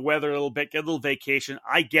 enjoy the weather a little bit, get a little vacation.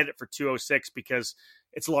 I get it for 206 because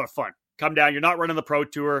it's a lot of fun. Come down, you're not running the Pro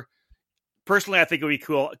Tour. Personally, I think it would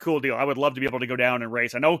be a cool deal. I would love to be able to go down and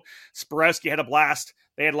race. I know Sporowski had a blast.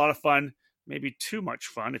 They had a lot of fun. Maybe too much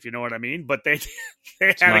fun, if you know what I mean. But they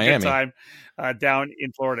had a good time down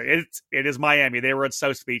in Florida. It is Miami. They were at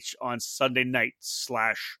South Beach on Sunday night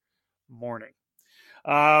 / morning.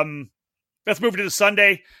 Let's move to the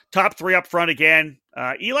Sunday. Top 3 up front again.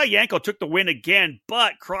 Eli Yanko took the win again,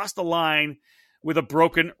 but crossed the line with a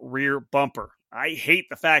broken rear bumper. I hate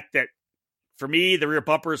the fact that, for me, the rear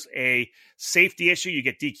bumper is a safety issue. You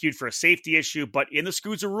get DQ'd for a safety issue, but in the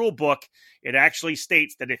SCUSA rule book, it actually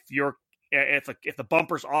states that if the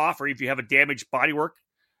bumper's off or if you have a damaged bodywork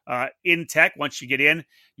in tech, once you get in,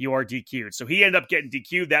 you are DQ'd. So he ended up getting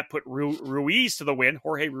DQ'd. That put Ruiz to the win.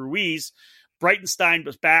 Jorge Ruiz. Breitenstein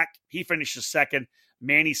was back. He finishes second.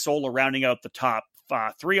 Manny Sola rounding out the top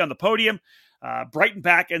 3 on the podium.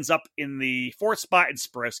 Breitenbach ends up in the 4th spot and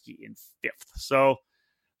Sporowski in 5th. So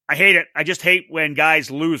I hate it. I just hate when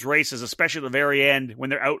guys lose races, especially at the very end when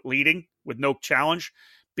they're out leading with no challenge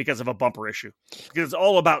because of a bumper issue. Because it's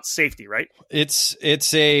all about safety, right? It's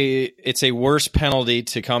a worse penalty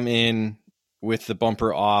to come in with the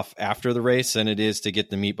bumper off after the race than it is to get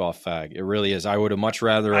the meatball fag. It really is. I would have much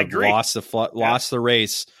rather have lost the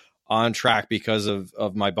race on track because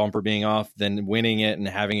of my bumper being off than winning it and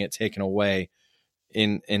having it taken away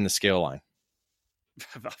in the scale line.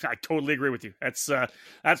 I totally agree with you. That's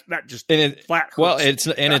not just flat. Hurts. Well,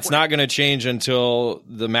 it's not going to change until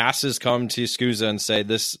the masses come to SCUSA and say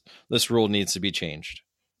this rule needs to be changed.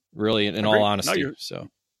 Really, in all honesty. No,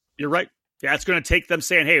 you're right. Yeah, it's going to take them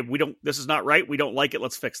saying, "Hey, this is not right. We don't like it.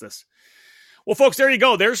 Let's fix this." Well, folks, there you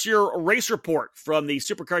go. There's your race report from the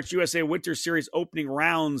SuperKarts USA Winter Series opening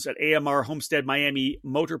rounds at AMR Homestead Miami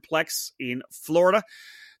Motorplex in Florida.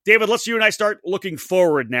 David, let's you and I start looking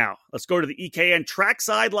forward now. Let's go to the EKN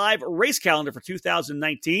Trackside Live race calendar for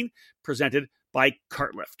 2019, presented by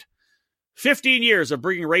Kartlift. 15 years of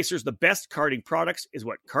bringing racers the best karting products is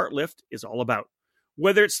what Kartlift is all about.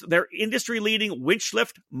 Whether it's their industry-leading winch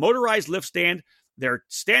lift, motorized lift stand, their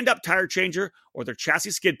stand-up tire changer, or their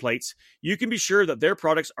chassis skid plates, you can be sure that their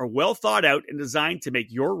products are well thought out and designed to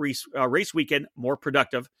make your race weekend more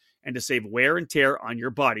productive and to save wear and tear on your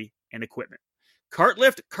body and equipment.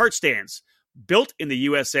 Kartlift kart stands, built in the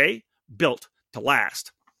USA, built to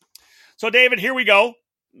last. So, David, here we go.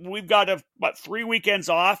 We've got 3 weekends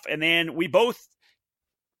off, and then we're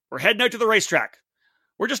heading out to the racetrack.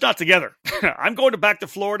 We're just not together. I'm going back to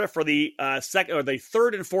Florida for the the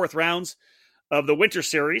 3rd and 4th rounds of the Winter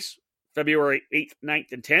Series, February 8th,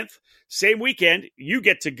 9th, and 10th. Same weekend, you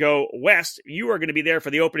get to go west. You are going to be there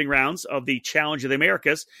for the opening rounds of the Challenge of the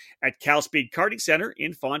Americas at Cal Speed Karting Center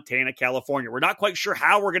in Fontana, California. We're not quite sure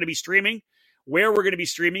how we're going to be streaming, where we're going to be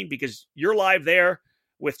streaming, because you're live there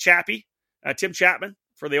with Chappie, Tim Chapman,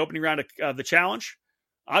 for the opening round of the Challenge.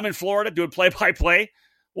 I'm in Florida doing play-by-play.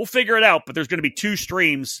 We'll figure it out, but there's going to be 2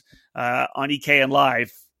 streams on EKN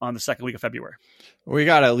Live on the 2nd week of February. We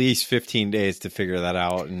got at least 15 days to figure that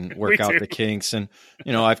out and work out the kinks. And,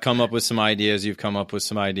 I've come up with some ideas. You've come up with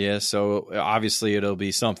some ideas. So obviously it'll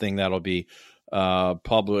be something that'll be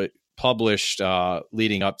published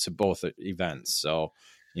leading up to both events. So,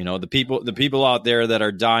 the people out there that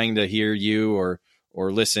are dying to hear you or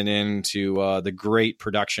listen in to the great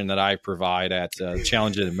production that I provide at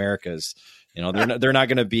Challenge of the Americas, they're not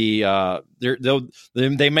going to be.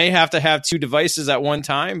 They may have to have 2 devices at one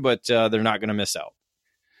time, but they're not going to miss out.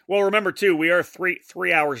 Well, remember too, we are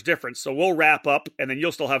three hours different, so we'll wrap up, and then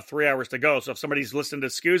you'll still have 3 hours to go. So if somebody's listening to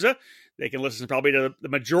SCUSA, they can listen probably to the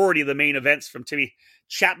majority of the main events from Timmy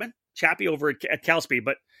Chappie over at Cal Speed.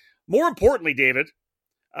 But more importantly, David,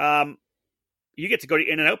 you get to go to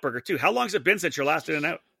In-N-Out Burger too. How long has it been since your last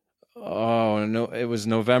In-N-Out? Oh no, it was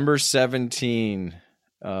November 17.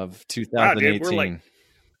 Of 2018. Dude, we're like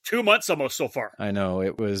 2 months almost so far. I know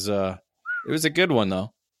it was a good one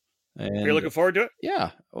though. And are you looking forward to it?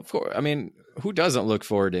 Yeah, of course. I mean, who doesn't look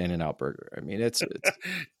forward to In-N-Out Burger? I mean, it's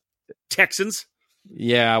Texans.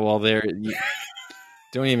 Yeah, well,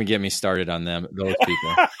 don't even get me started on those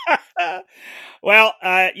people. Well,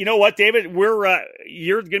 you know what, David?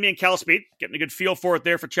 You're going to be in Cal Speed, getting a good feel for it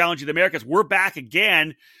there for Challenge of the Americas. We're back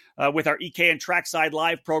again with our EKN Trackside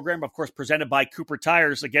Live program, of course, presented by Cooper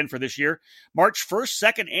Tires again for this year. March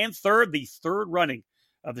 1st, 2nd, and 3rd, the 3rd running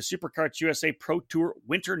of the SuperKarts USA Pro Tour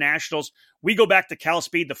Winter Nationals. We go back to Cal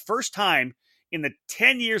Speed, the first time in the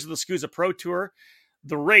 10 years of the SCUSA Pro Tour,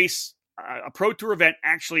 the race, a Pro Tour event,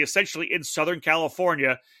 actually essentially in Southern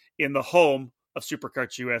California in the home of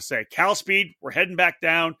Superkarts USA. Cal Speed, we're heading back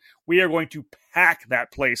down. We are going to pack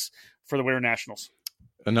that place for the Winter Nationals.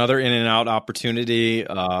 Another in-and-out opportunity,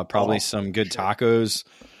 probably some good tacos.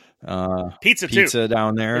 Pizza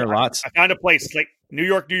down there. Yeah, Lots. I found a place like New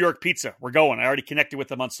York pizza. We're going. I already connected with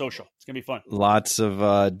them on social. It's gonna be fun. Lots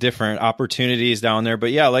of different opportunities down there.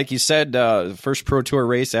 But yeah, like you said, first Pro Tour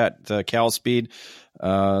race at Cal Speed.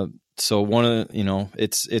 So one of the,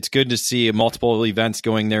 it's good to see multiple events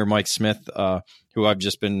going there. Mike Smith, who I've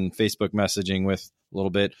just been Facebook messaging with a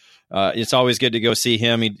little bit. It's always good to go see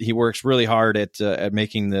him. He works really hard at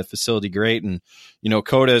making the facility great. And,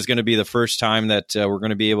 COTA is going to be the first time that we're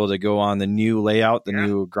going to be able to go on the new layout, the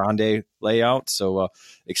new Grande layout. So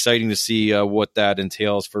exciting to see what that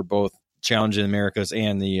entails for both Challenge in Americas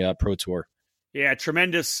and the Pro Tour. Yeah,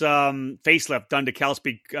 tremendous facelift done to Cal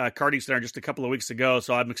Speed Karting Center just a couple of weeks ago.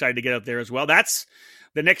 So I'm excited to get out there as well. That's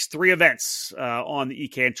the next 3 events on the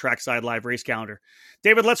EKN Trackside Live race calendar.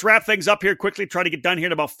 David, let's wrap things up here quickly. Try to get done here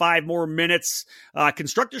in about 5 more minutes.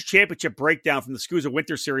 Constructors Championship breakdown from the SCUSA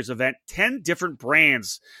Winter Series event. 10 different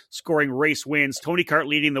brands scoring race wins. Tony Kart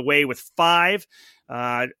leading the way with 5.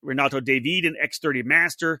 Renato David in X30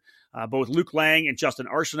 Master. Both Luke Lang and Justin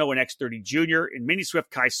Arsenault in X30 Junior. In Mini Swift,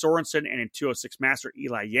 Kai Sorensen. And in 206 Master,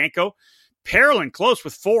 Eli Yanko. Parolin close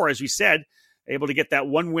with 4, as we said. Able to get that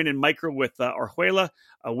 1 win in Micro with Orjuela,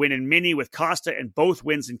 a win in Mini with Costa, and both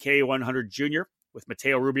wins in K100 Junior with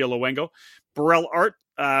Mateo Rubio Luengo. Burrell Art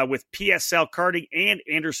with PSL Karting and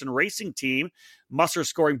Anderson Racing Team. Musser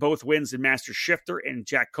scoring both wins in Master Shifter, and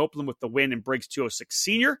Jack Copeland with the win in Briggs 206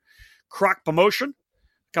 Senior. Croc Promotion,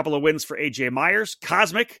 a couple of wins for AJ Myers.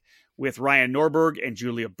 Cosmic with Ryan Norberg and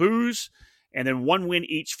Julia Booz. And then 1 win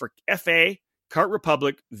each for FA, Kart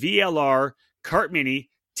Republic, VLR, Kart Mini,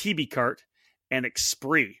 TB Kart, and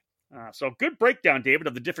Esprit. So good breakdown, David,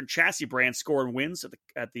 of the different chassis brands scoring wins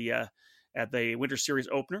at the Winter Series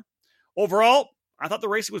opener. Overall, I thought the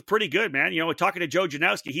racing was pretty good, man. Talking to Joe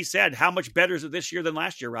Janowski, he said, how much better is it this year than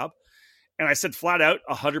last year, Rob? And I said flat out,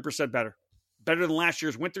 100% better. Better than last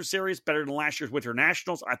year's Winter Series, better than last year's Winter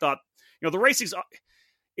Nationals. I thought, the racing's,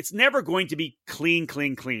 it's never going to be clean,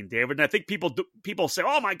 David. And I think people say,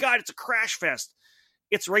 oh my God, it's a crash fest.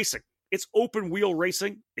 It's racing. It's open wheel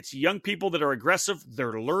racing. It's young people that are aggressive.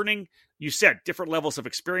 They're learning. You said different levels of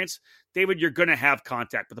experience. David, you're going to have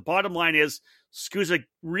contact. But the bottom line is SCUSA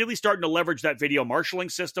really starting to leverage that video marshaling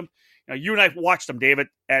system. Now, you and I watched them, David,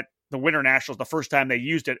 at the Winter Nationals the first time they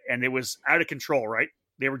used it, and it was out of control, right?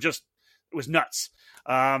 It was nuts.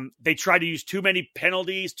 They tried to use too many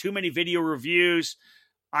penalties, too many video reviews.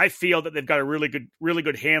 I feel that they've got a really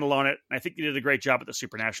good handle on it. I think they did a great job at the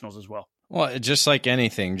Super Nationals as well. Well, just like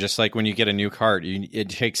anything, just like when you get a new kart, it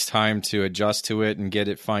takes time to adjust to it and get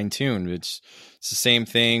it fine-tuned. It's the same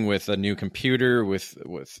thing with a new computer, with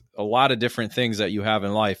a lot of different things that you have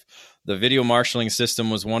in life. The video marshaling system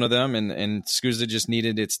was one of them, and SCUSA just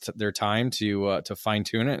needed their time to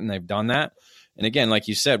fine-tune it, and they've done that. And again, like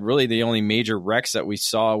you said, really the only major wrecks that we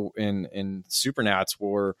saw in Supernats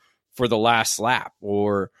were for the last lap,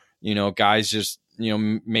 or guys just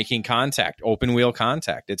making contact, open wheel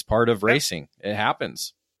contact. It's part of racing. It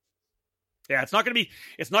happens. Yeah, it's not going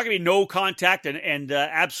to be no contact and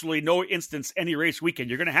absolutely no instance any race weekend.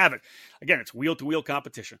 You're going to have it. Again, it's wheel to wheel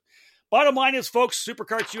competition. Bottom line is, folks,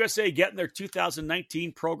 Superkarts USA getting their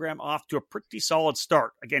 2019 program off to a pretty solid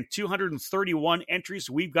start. Again, 231 entries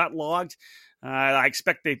we've got logged. I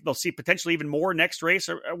expect they'll see potentially even more next race.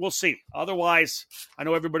 Or we'll see. Otherwise, I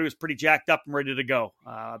know everybody was pretty jacked up and ready to go.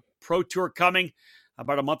 Pro Tour coming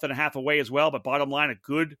about a month and a half away as well. But bottom line, a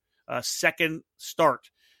good second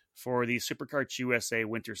start for the Superkarts USA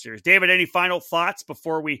Winter Series. David, any final thoughts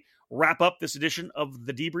before we wrap up this edition of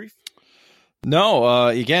the debrief? No,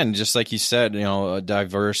 again, just like you said, a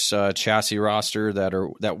diverse chassis roster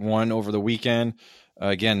that won over the weekend.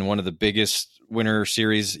 Again, one of the biggest Winter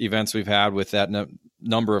Series events we've had with that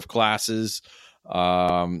number of classes.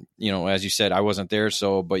 As you said, I wasn't there,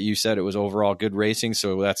 but you said it was overall good racing,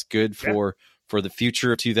 so that's good for the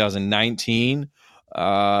future of 2019.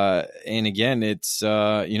 And again, it's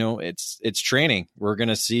training. We're going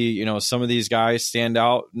to see, some of these guys stand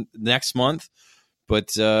out next month.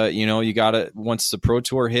 But, you got to, once the Pro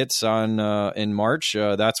Tour hits in March,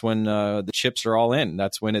 that's when the chips are all in.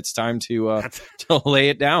 That's when it's time to lay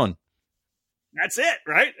it down. That's it,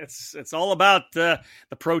 right? It's all about the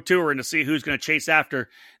Pro Tour and to see who's going to chase after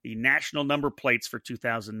the national number plates for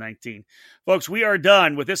 2019. Folks, we are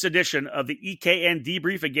done with this edition of the EKN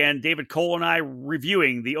Debrief. Again, David Cole and I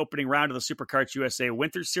reviewing the opening round of the SuperKarts USA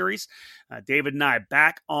Winter Series. David and I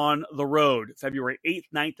back on the road February 8th,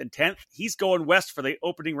 9th, and 10th. He's going west for the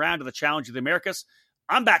opening round of the Challenge of the Americas.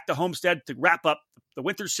 I'm back to Homestead to wrap up the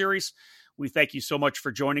Winter Series. We thank you so much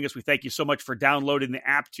for joining us. We thank you so much for downloading the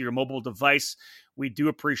app to your mobile device. We do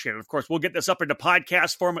appreciate it. Of course, we'll get this up into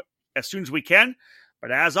podcast form as soon as we can.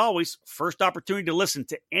 But as always, first opportunity to listen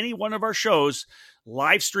to any one of our shows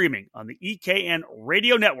live streaming on the EKN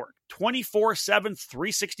Radio Network, 24/7,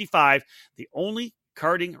 365, the only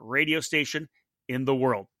karting radio station in the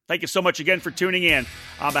world. Thank you so much again for tuning in.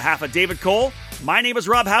 On behalf of David Cole, my name is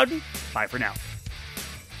Rob Howden. Bye for now.